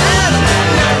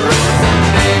 hallelujah,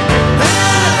 Rosalie.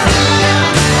 Hallelujah,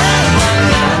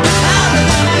 hallelujah,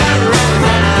 hallelujah,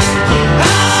 Rosalie.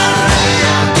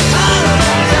 Hallelujah,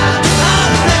 hallelujah,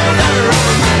 hallelujah,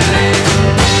 Rosalie.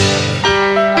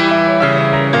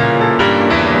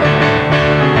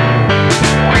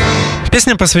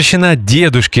 Песня посвящена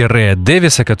дедушке Рэя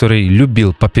Дэвиса, который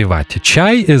любил попивать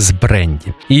чай с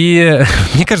бренди. И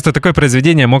мне кажется, такое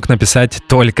произведение мог написать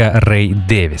только Рэй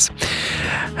Дэвис.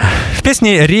 В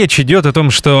песне речь идет о том,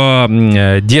 что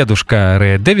дедушка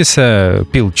Рэя Дэвиса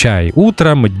пил чай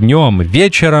утром, днем,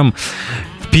 вечером.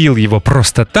 Пил его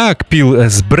просто так, пил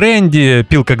с бренди,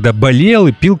 пил, когда болел,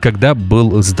 и пил, когда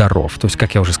был здоров. То есть,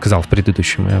 как я уже сказал в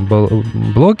предыдущем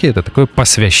блоке, это такое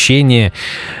посвящение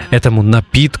этому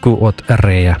напитку от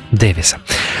Рэя Дэвиса.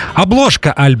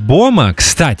 Обложка альбома,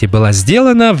 кстати, была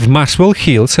сделана в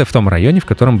Маршвилл-Хиллз, в том районе, в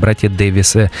котором братья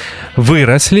Дэвисы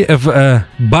выросли, в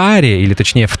баре, или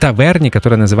точнее в таверне,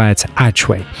 которая называется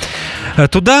Archway.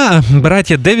 Туда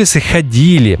братья Дэвисы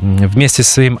ходили вместе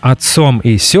со своим отцом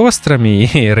и сестрами,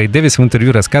 и Рэй Дэвис в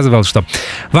интервью рассказывал, что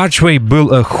в Archway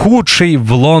был худший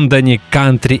в Лондоне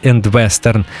кантри энд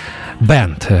вестерн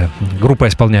бэнд, группа,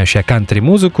 исполняющая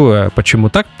кантри-музыку. Почему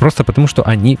так? Просто потому, что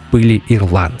они были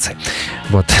ирландцы.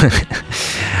 Вот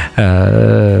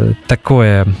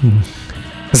такое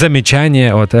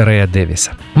замечание от Рэя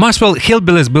Дэвиса. Marshville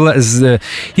Hillbillies было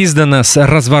издано с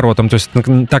разворотом, то есть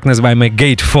так называемый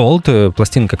gatefold,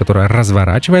 пластинка, которая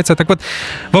разворачивается. Так вот,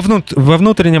 во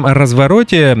внутреннем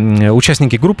развороте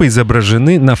участники группы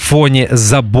изображены на фоне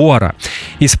забора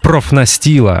из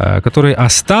профнастила, который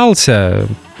остался,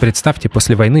 представьте,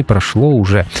 после войны прошло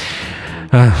уже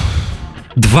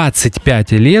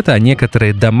 25 лет, а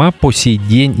некоторые дома по сей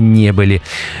день не были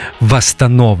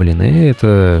восстановлены.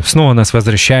 Это снова нас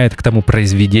возвращает к тому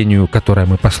произведению, которое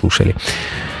мы послушали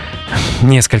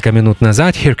несколько минут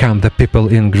назад, Here Come the People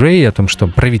in Grey, о том, что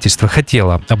правительство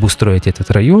хотело обустроить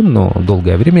этот район, но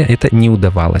долгое время это не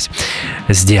удавалось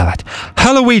сделать.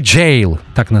 Holloway Jail,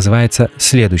 так называется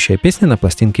следующая песня на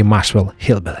пластинке Marshville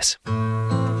Hillbillies.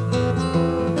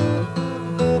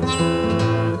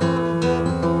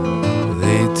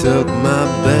 They took my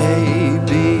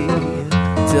baby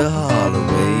to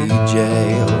Holloway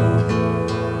Jail.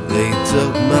 They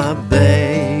took my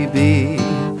baby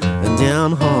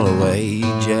down Holloway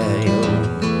Jail.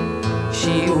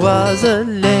 She was a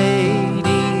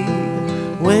lady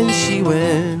when she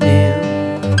went in.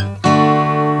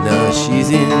 Now she's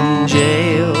in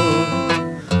jail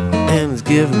and is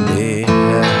giving me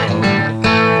hell.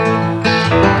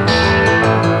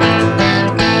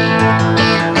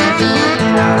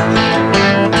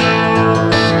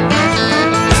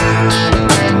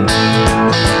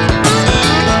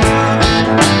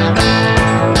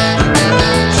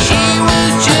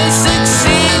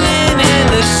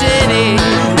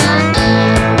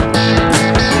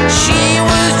 She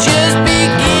was just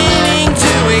beginning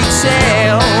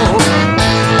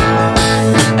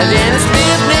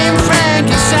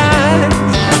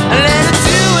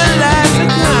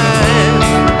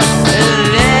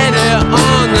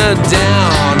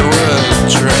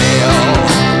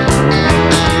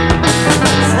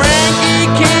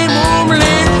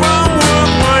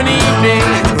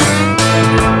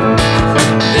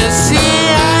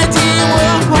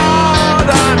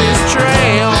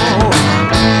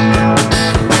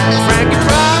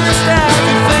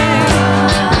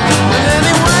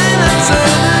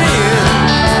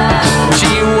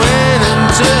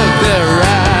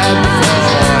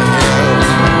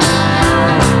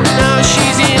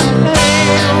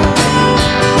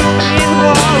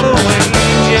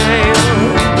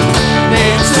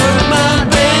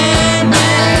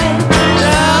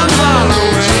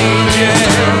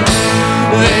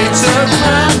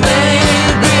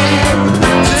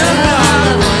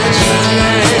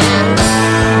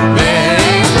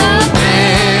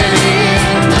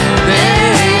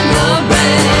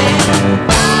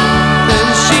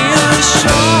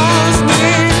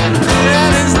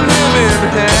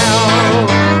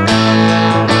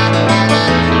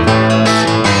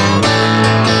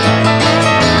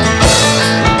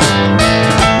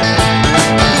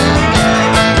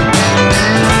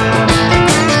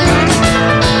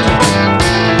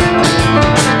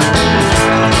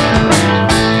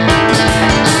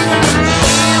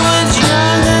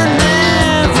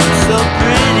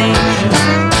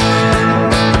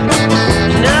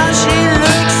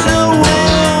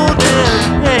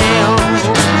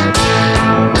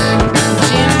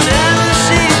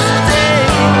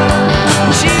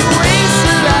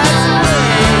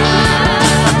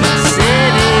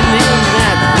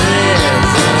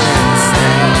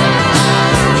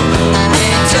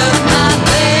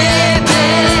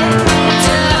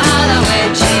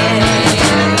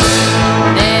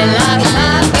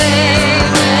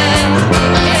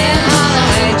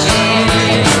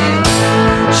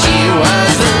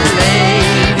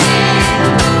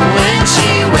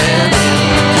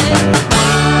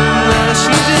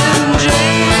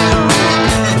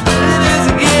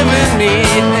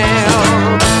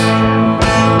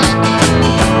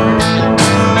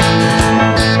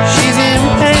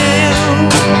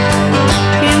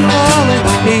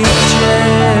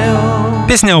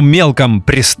Песня о мелком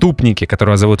преступнике,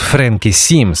 которого зовут Фрэнки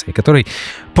Симс, и который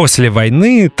после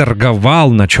войны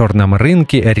торговал на черном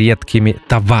рынке редкими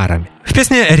товарами. В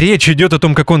песне речь идет о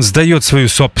том, как он сдает свою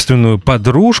собственную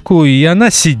подружку, и она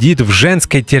сидит в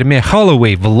женской тюрьме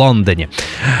Холлоуэй в Лондоне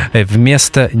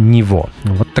вместо него.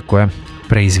 Вот такое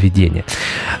произведение.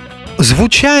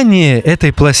 Звучание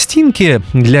этой пластинки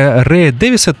для Рэя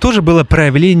Дэвиса тоже было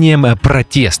проявлением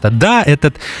протеста. Да,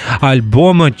 этот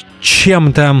альбом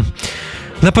чем-то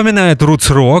напоминает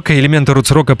рутс-рок. Элементы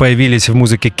рутс-рока появились в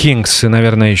музыке Kings,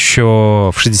 наверное,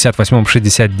 еще в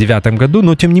 68-69 году,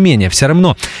 но тем не менее, все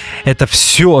равно это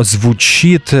все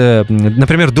звучит,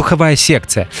 например, духовая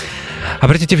секция.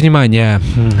 Обратите внимание,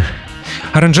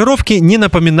 аранжировки не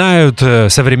напоминают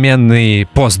современный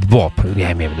пост-боп,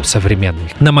 я имею в виду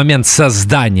современный, на момент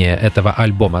создания этого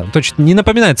альбома. Точно не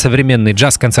напоминает современный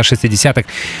джаз конца 60-х,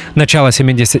 начала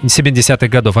 70-х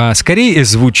годов, а скорее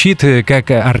звучит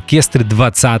как оркестры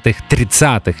 20-х,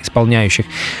 30-х, исполняющих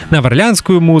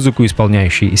новоорлеанскую музыку,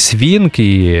 исполняющие свинг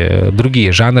и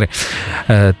другие жанры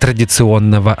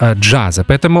традиционного джаза.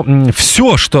 Поэтому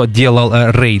все, что делал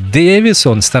Рэй Дэвис,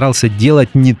 он старался делать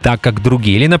не так, как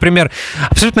другие. Или, например,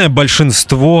 абсолютное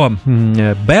большинство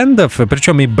бэндов,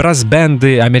 причем и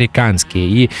брас-бенды американские.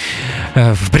 И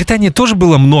в Британии тоже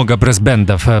было много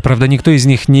брас-бендов. Правда, никто из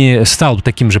них не стал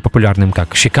таким же популярным,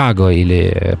 как Chicago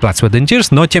или Blood, Sweat and Tears,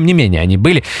 но тем не менее они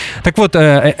были. Так вот,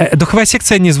 духовая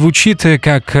секция не звучит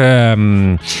как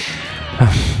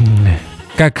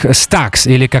Stax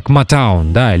или как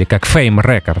Motown, да, или как Fame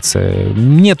Records.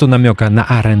 Нету намека на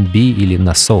R&B или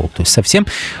на soul. То есть совсем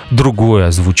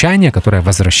другое звучание, которое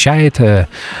возвращает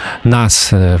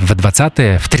нас в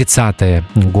 20-е, в 30-е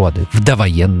годы, в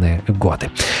довоенные годы.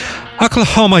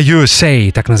 Oklahoma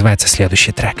USA, так называется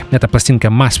следующий трек. Это пластинка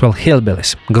Muswell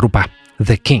Hillbillies, группа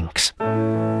The Kings.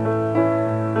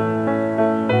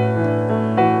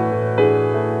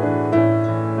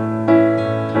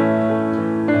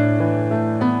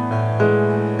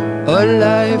 A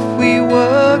life we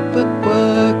work, but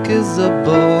work is a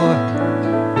bore.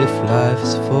 If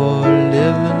life's for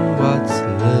living, what's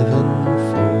living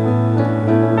for?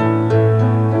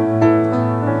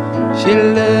 She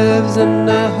lives in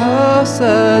a house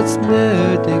that's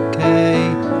near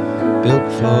decay, built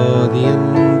for the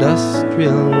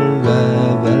Industrial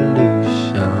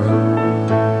Revolution.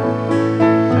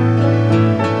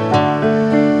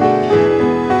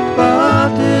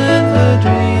 But in her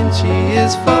dreams she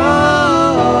is far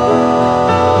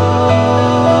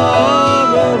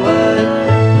away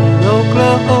in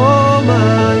Oklahoma,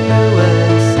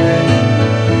 USA,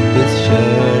 with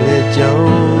Shirley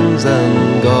Jones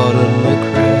and Gordon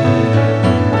McRae.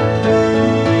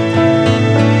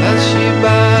 As she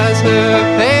buys her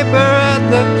paper at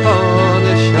the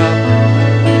corner shop,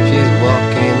 she's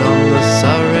walking on the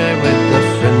Surrey with the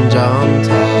fringe on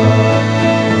top.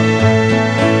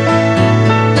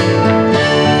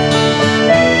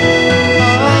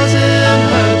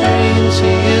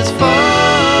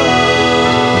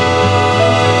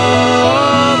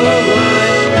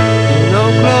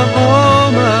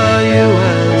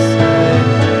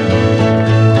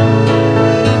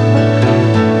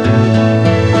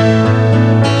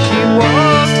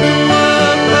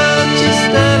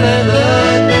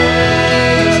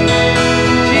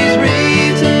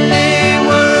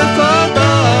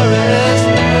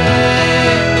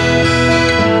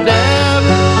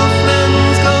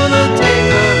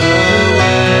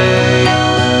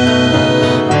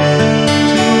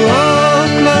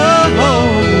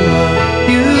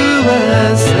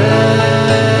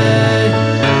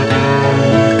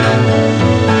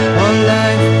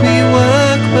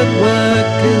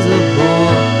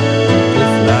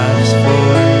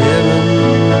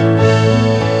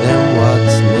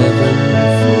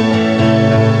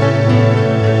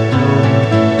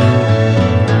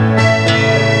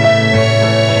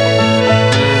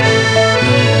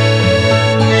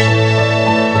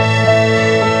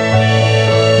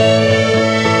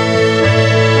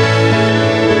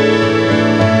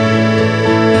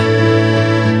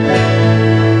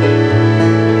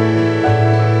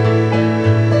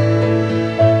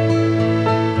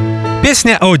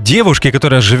 Песня о девушке,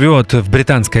 которая живет в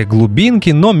британской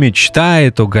глубинке, но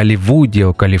мечтает о Голливуде,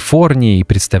 о Калифорнии и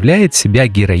представляет себя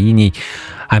героиней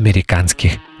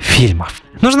американских фильмов.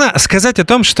 Нужно сказать о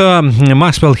том, что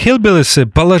Muswell Hillbillies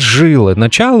положил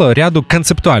начало ряду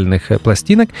концептуальных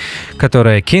пластинок,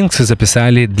 которые Kings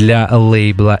записали для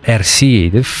лейбла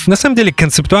RCA. На самом деле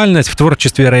концептуальность в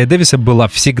творчестве Рэя Дэвиса была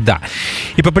всегда.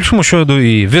 И по большому счету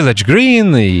и Village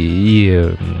Green,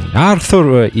 и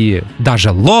Arthur, и даже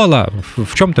Lola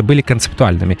в чем-то были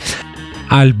концептуальными.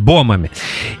 альбомами.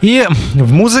 И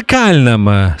в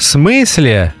музыкальном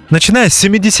смысле, начиная с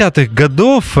 70-х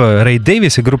годов, Рэй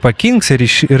Дэвис и группа Kings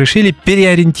решили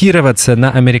переориентироваться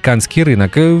на американский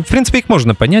рынок. В принципе, их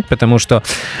можно понять, потому что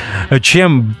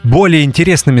чем более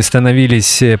интересными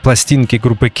становились пластинки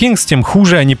группы Kings, тем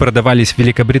хуже они продавались в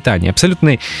Великобритании.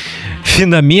 Абсолютный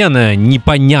феномен,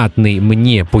 непонятный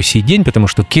мне по сей день, потому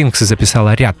что Kings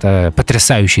записала ряд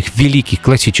потрясающих, великих,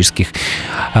 классических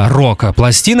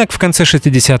рок-пластинок в конце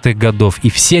 60-х годов, и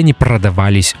все они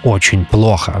продавались очень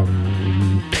плохо.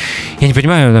 Я не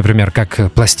понимаю, например, как такая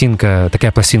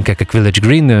пластинка, как Village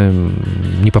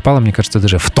Green, не попала, мне кажется,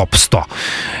 даже в топ-100.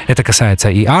 Это касается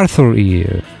и Arthur,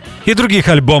 и других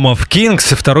альбомов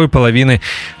Kings второй половины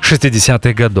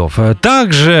 60-х годов.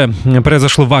 Также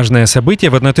произошло важное событие.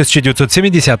 В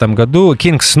 1970 году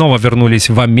Kings снова вернулись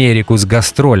в Америку с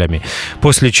гастролями.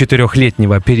 После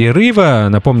 4-летнего перерыва,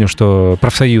 напомню, что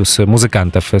профсоюз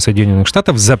музыкантов Соединенных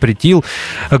Штатов запретил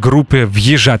группе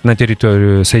въезжать на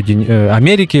территорию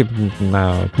Америки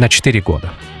на 4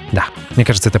 года. Да, мне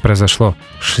кажется, это произошло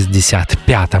в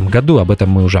 65-м году, об этом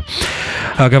мы уже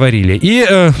говорили. И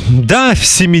да, в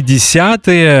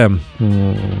 70-е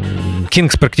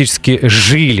Kings практически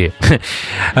жили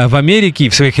в Америке. И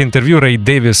в своих интервью Рэй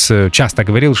Дэвис часто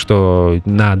говорил, что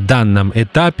на данном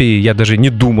этапе я даже не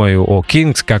думаю о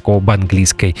Kings как об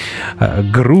английской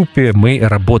группе. Мы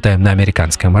работаем на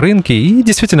американском рынке. И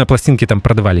действительно, пластинки там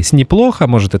продавались неплохо.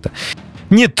 Может, это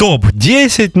не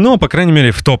топ-10, но, по крайней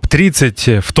мере, в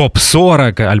топ-30, в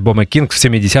топ-40 альбомы Kings в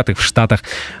 70-х в Штатах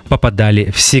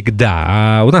попадали всегда.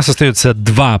 А у нас остается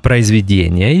 2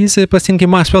 произведения из пластинки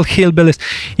Maxwell Hillbillies.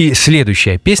 И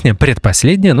следующая песня,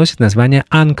 предпоследняя, носит название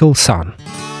Uncle Son.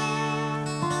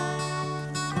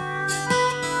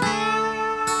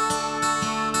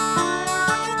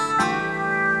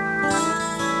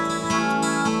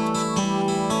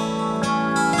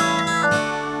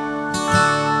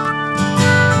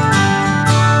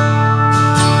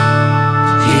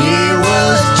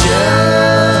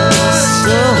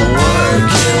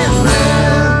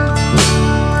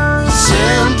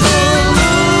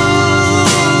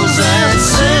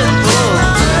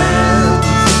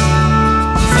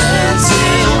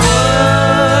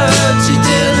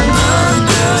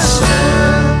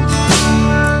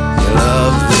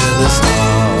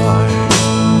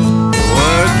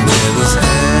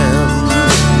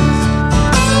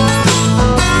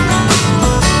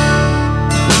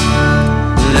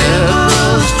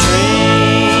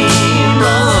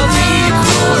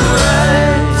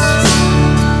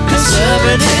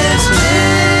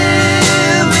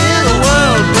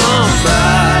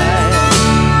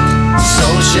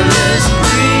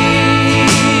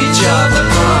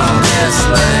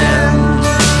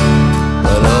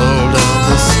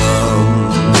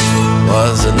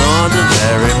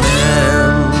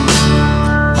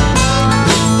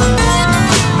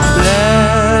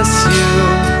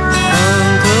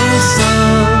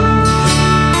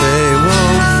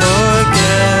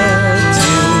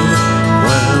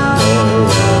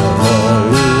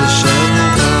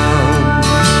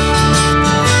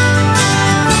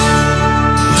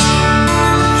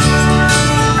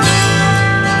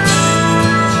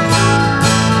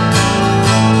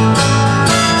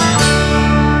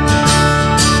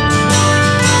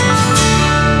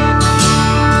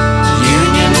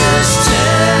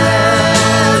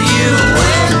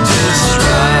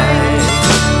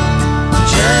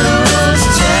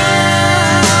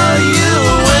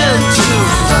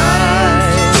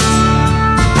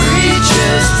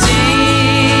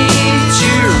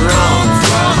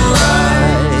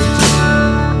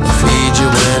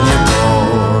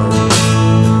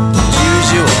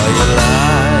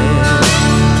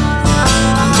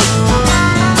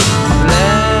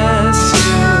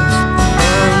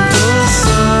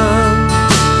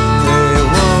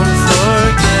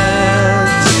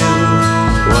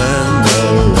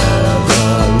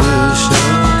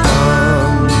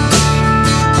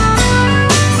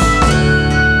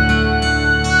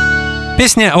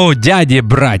 Песня о дяде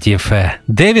братьев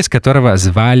Дэвис, которого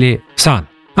звали Son.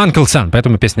 Uncle Son,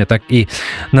 поэтому песня так и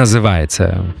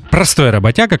называется. Простой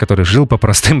работяга, который жил по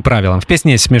простым правилам. В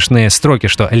песне есть смешные строки,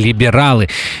 что либералы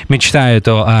мечтают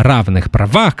о равных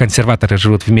правах, консерваторы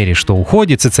живут в мире, что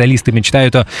уходит, социалисты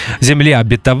мечтают о земле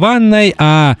обетованной,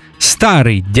 а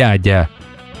старый дядя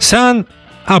Son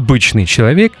обычный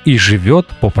человек и живет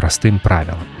по простым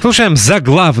правилам. Слушаем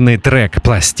заглавный трек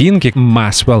пластинки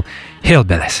Maxwell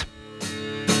Hillbillies.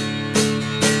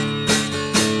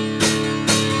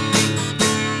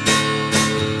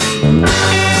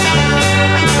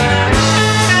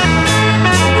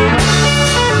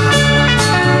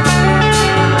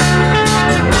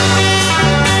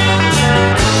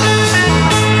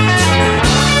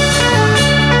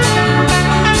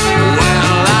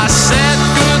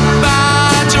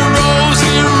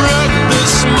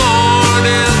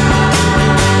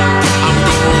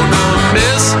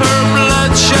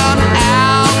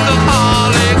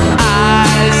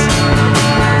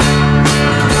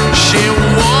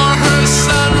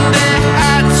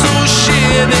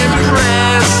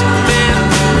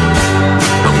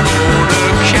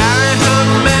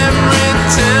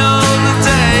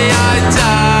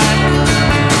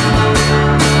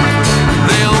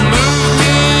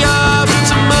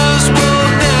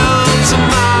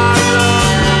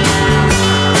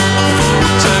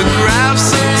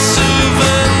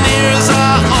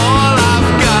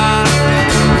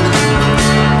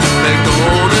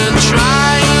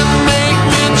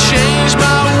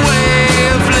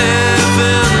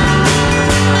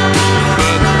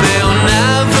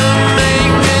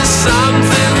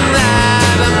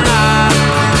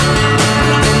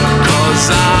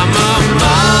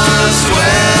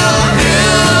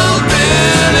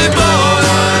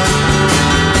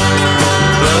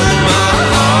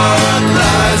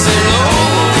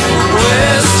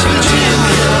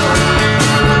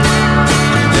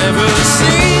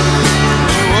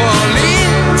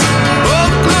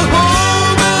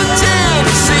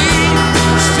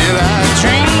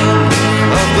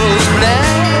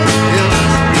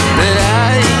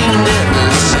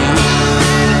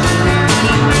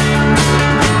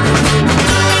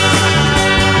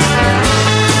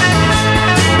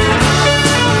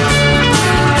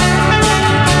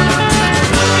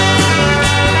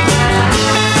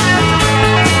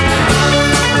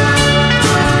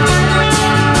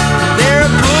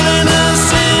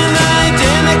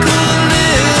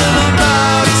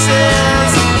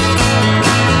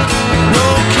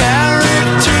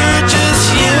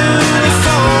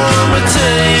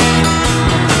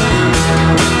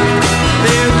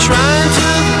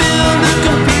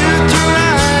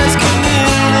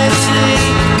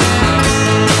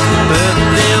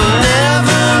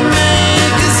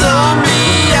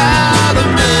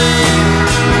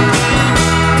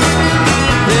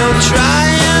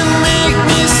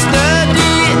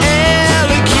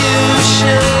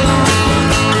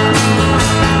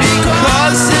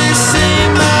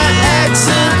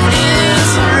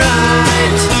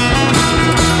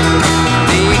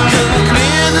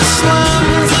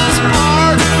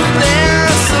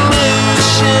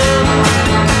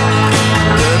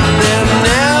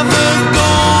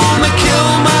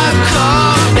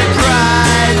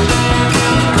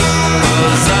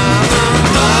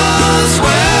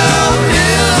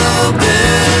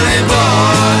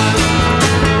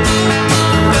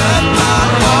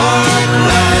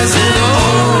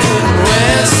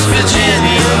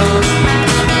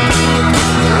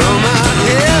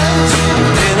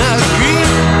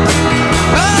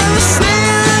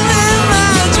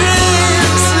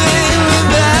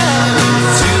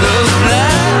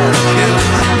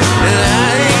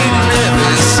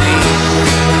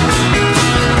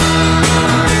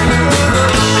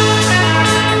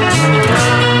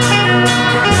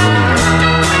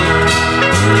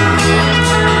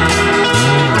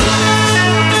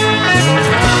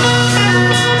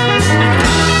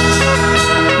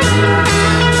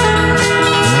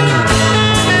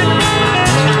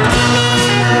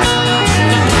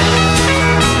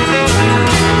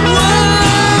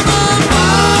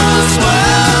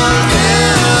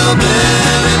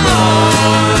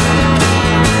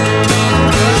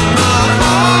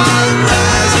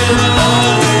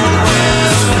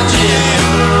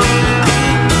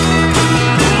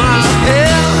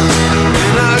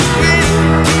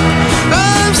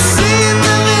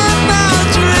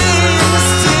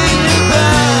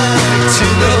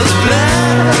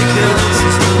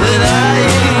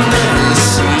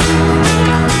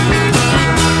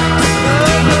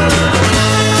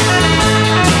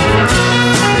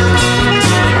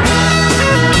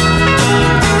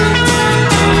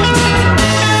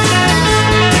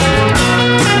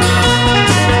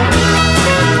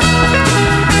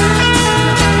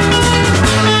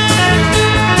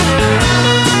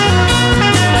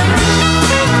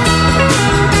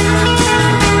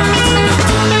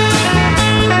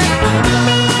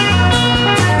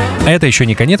 А это еще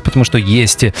не конец, потому что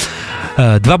есть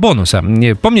два бонуса.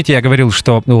 Помните, я говорил,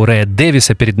 что у Рэя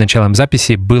Дэвиса перед началом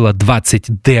записи было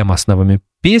 20 демо с новыми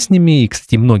песнями, и,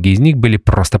 кстати, многие из них были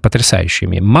просто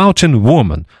потрясающими. Mountain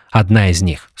Woman — одна из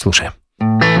них. Слушаем.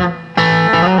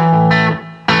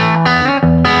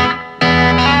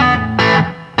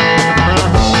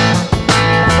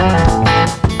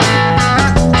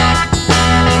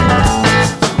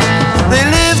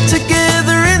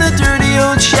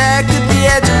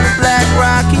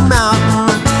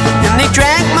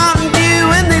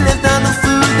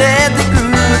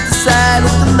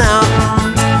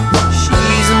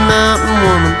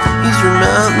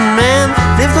 Mountain man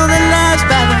lived all their lives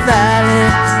by the valley.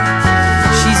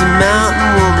 She's a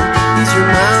mountain woman, he's your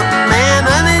mountain man,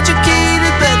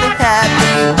 uneducated but they're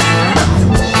happy.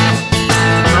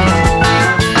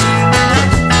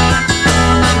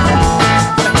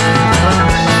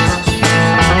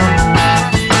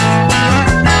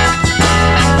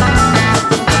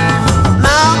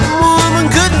 Mountain woman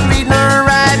couldn't read nor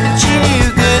write, but she knew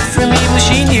good from evil,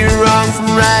 she knew wrong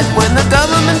from right. When the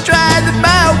government tried to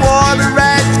buy water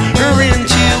rights, her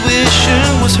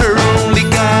intuition was her only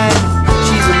guide.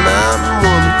 She's a mountain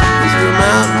woman, he's a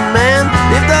mountain man,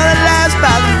 lived all her lives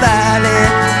by the valley.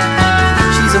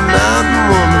 She's a mountain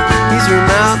woman, he's a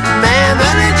mountain man,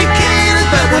 uneducated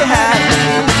but we're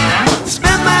happy.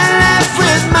 Spent my life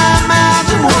with my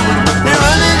mountain woman, they're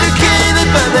uneducated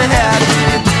but they're happy.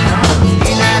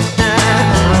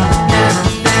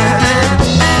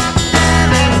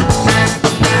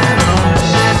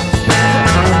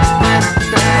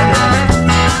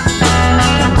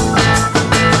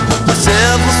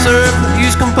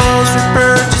 Compulsory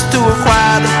purchase to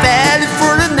acquire the valley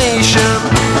for the nation.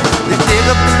 They dig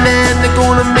up the land, they're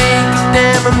gonna make a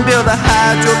dam and build a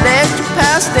hydroelectric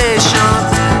power station.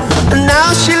 And now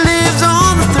she lives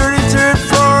on the 33rd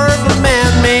floor of a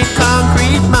man-made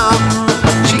concrete mountain.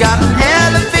 She got an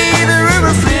elevator,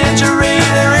 a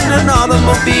refrigerator, and an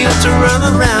automobile to run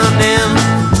around in.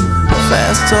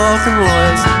 Fast talking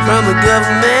voice from the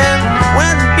government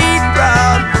went and beat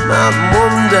proud mountain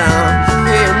woman down.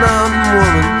 Hey, mountain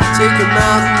woman, take a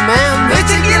mountain man, they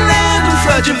take your land and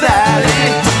flood your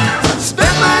valley.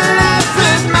 Spend my life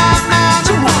with my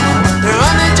mountain woman, they're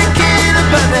uneducated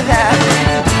but they're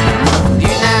happy.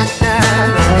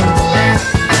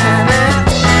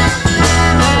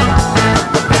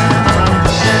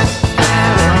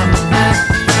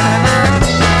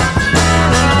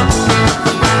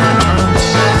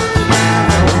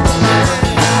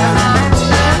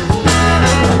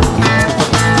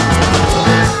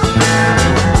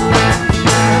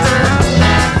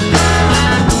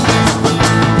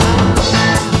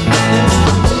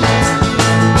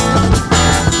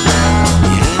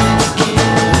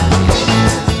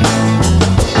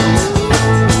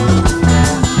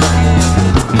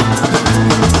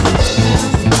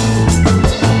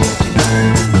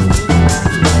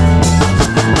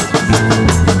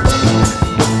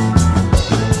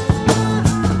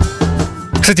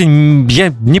 Кстати,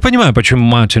 я не понимаю, почему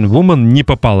Mountain Woman не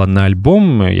попала на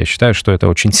альбом. Я считаю, что это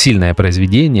очень сильное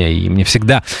произведение, и мне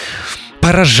всегда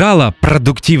поражала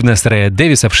продуктивность Рэя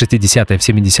Дэвиса в 60-е, в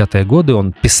 70-е годы.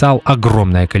 Он писал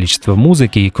огромное количество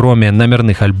музыки, и кроме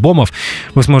номерных альбомов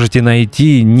вы сможете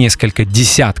найти несколько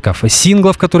десятков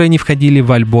синглов, которые не входили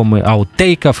в альбомы,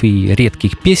 аутейков и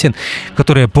редких песен,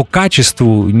 которые по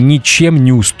качеству ничем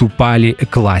не уступали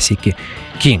классике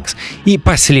Kings. И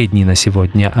последний на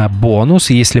сегодня бонус.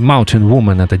 Если Mountain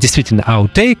Woman — это действительно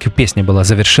аутейк, песня была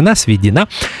завершена, сведена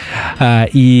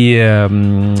и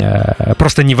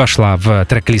просто не вошла в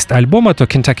трек-лист альбома, то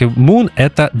Kentucky Moon —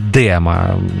 это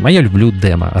демо. А я люблю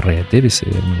демо Рэя Дэвиса.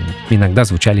 Иногда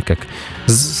звучали как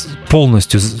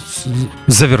полностью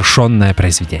завершенное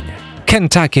произведение.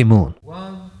 Kentucky Moon.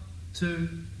 1, 2,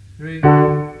 3,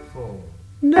 4.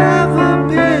 Never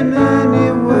been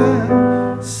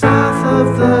anywhere south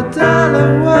of the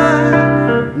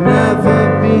Delaware.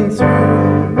 Never been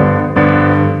through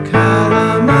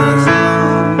Kalamazoo.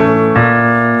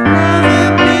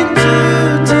 Never been to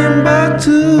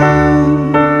Timbuktu.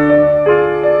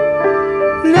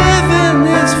 Living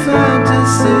is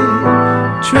fantasy,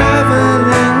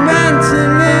 traveling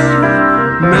mentally,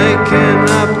 making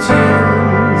up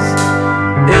tunes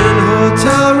in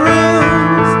hotel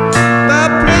rooms by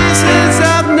places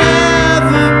I've never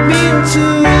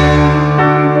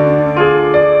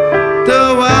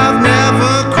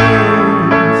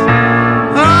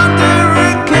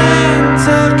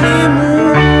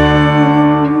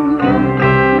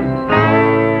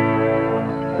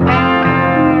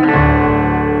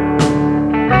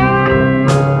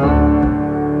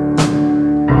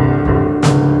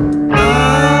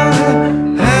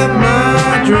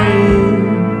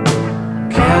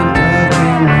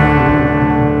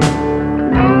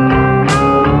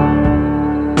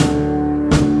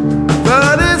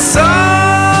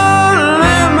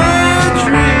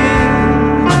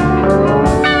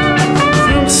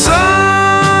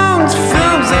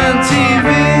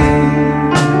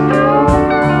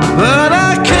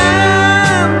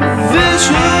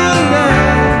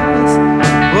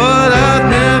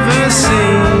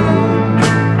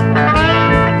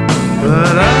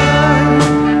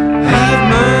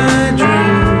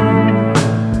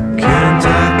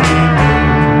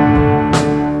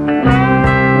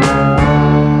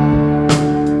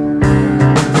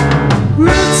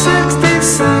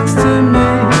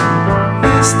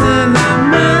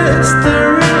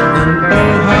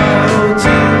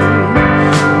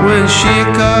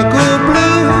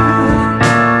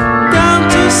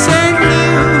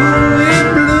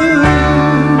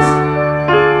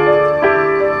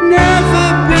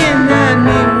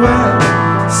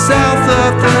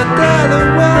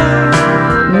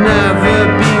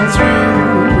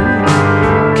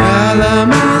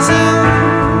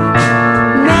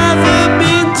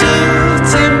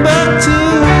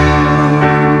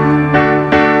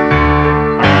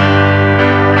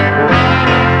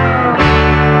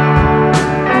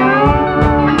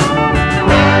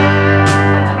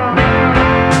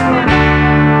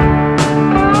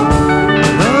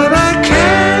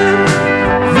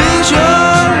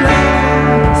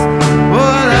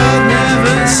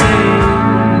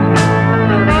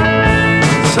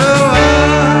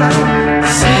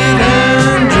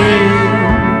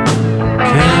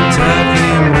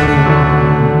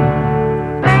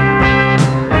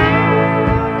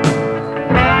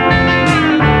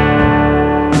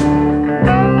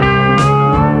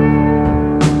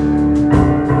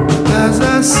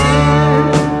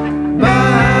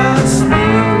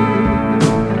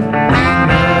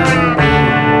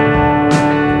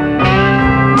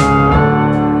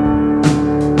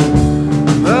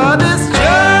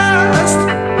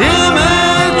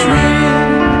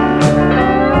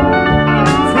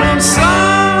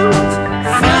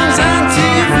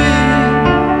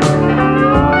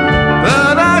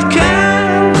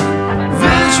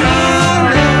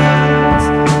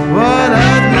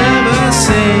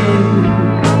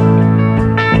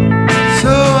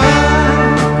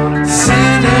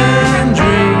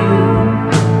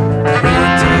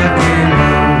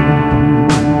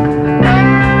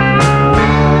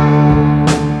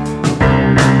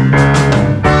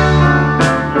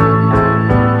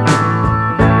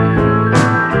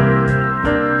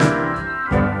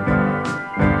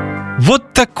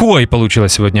Вот такой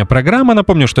получилась сегодня программа.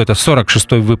 Напомню, что это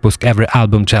 46-й выпуск Every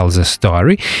Album Tells a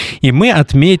Story. И мы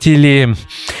отметили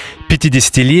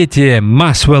 50-летие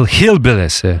Muswell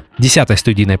Hillbillies, 10-й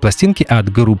студийной пластинки от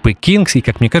группы Kings, и,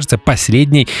 как мне кажется,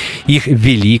 последней их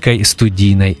великой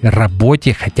студийной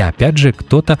работе, хотя, опять же,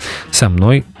 кто-то со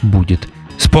мной будет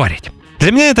спорить.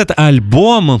 Для меня этот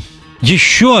альбом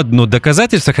еще одно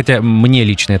доказательство, хотя мне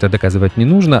лично это доказывать не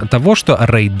нужно, того, что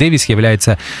Рэй Дэвис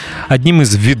является одним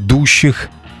из ведущих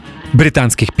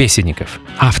британских песенников,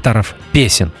 авторов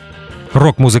песен,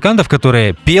 рок-музыкантов,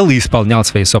 которые пел и исполнял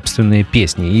свои собственные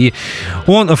песни. И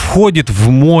он входит в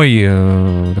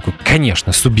мой, такой,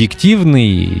 конечно,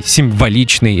 субъективный,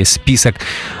 символичный список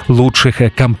лучших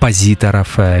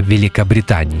композиторов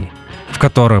Великобритании, в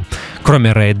котором,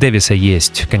 кроме Рэя Дэвиса,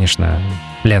 есть, конечно,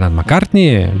 Леннон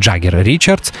Маккартни, Джаггер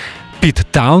Ричардс, Пит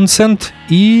Таунсенд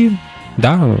и,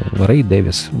 да, Рэй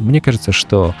Дэвис. Мне кажется,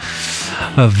 что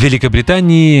в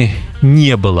Великобритании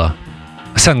не было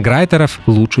сонграйтеров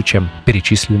лучше, чем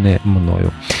перечисленные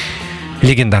мною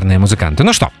легендарные музыканты.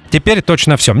 Ну что, теперь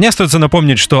точно все. Мне остается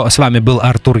напомнить, что с вами был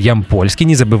Артур Ямпольский.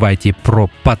 Не забывайте про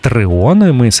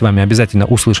Patreon. Мы с вами обязательно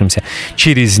услышимся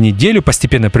через неделю.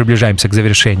 Постепенно приближаемся к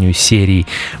завершению серии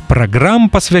программ,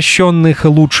 посвященных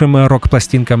лучшим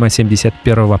рок-пластинкам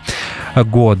 1971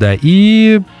 года.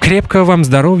 И крепкого вам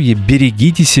здоровья,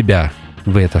 берегите себя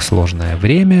в это сложное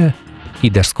время. И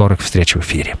до скорых встреч в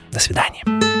эфире. До свидания.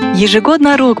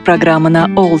 Ежегодно рок-программа на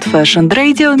Old Fashioned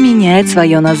Radio меняет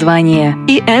свое название,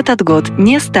 и этот год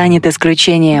не станет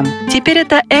исключением. Теперь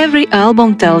это Every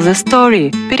Album Tells a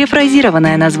Story,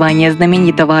 перефразированное название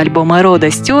знаменитого альбома Рода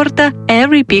Стюарта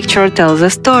Every Picture Tells a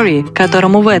Story,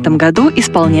 которому в этом году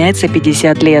исполняется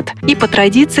 50 лет. И по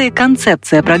традиции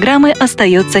концепция программы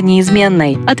остается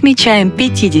неизменной. Отмечаем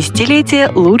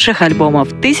 50-летие лучших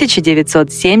альбомов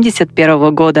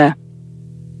 1971 года.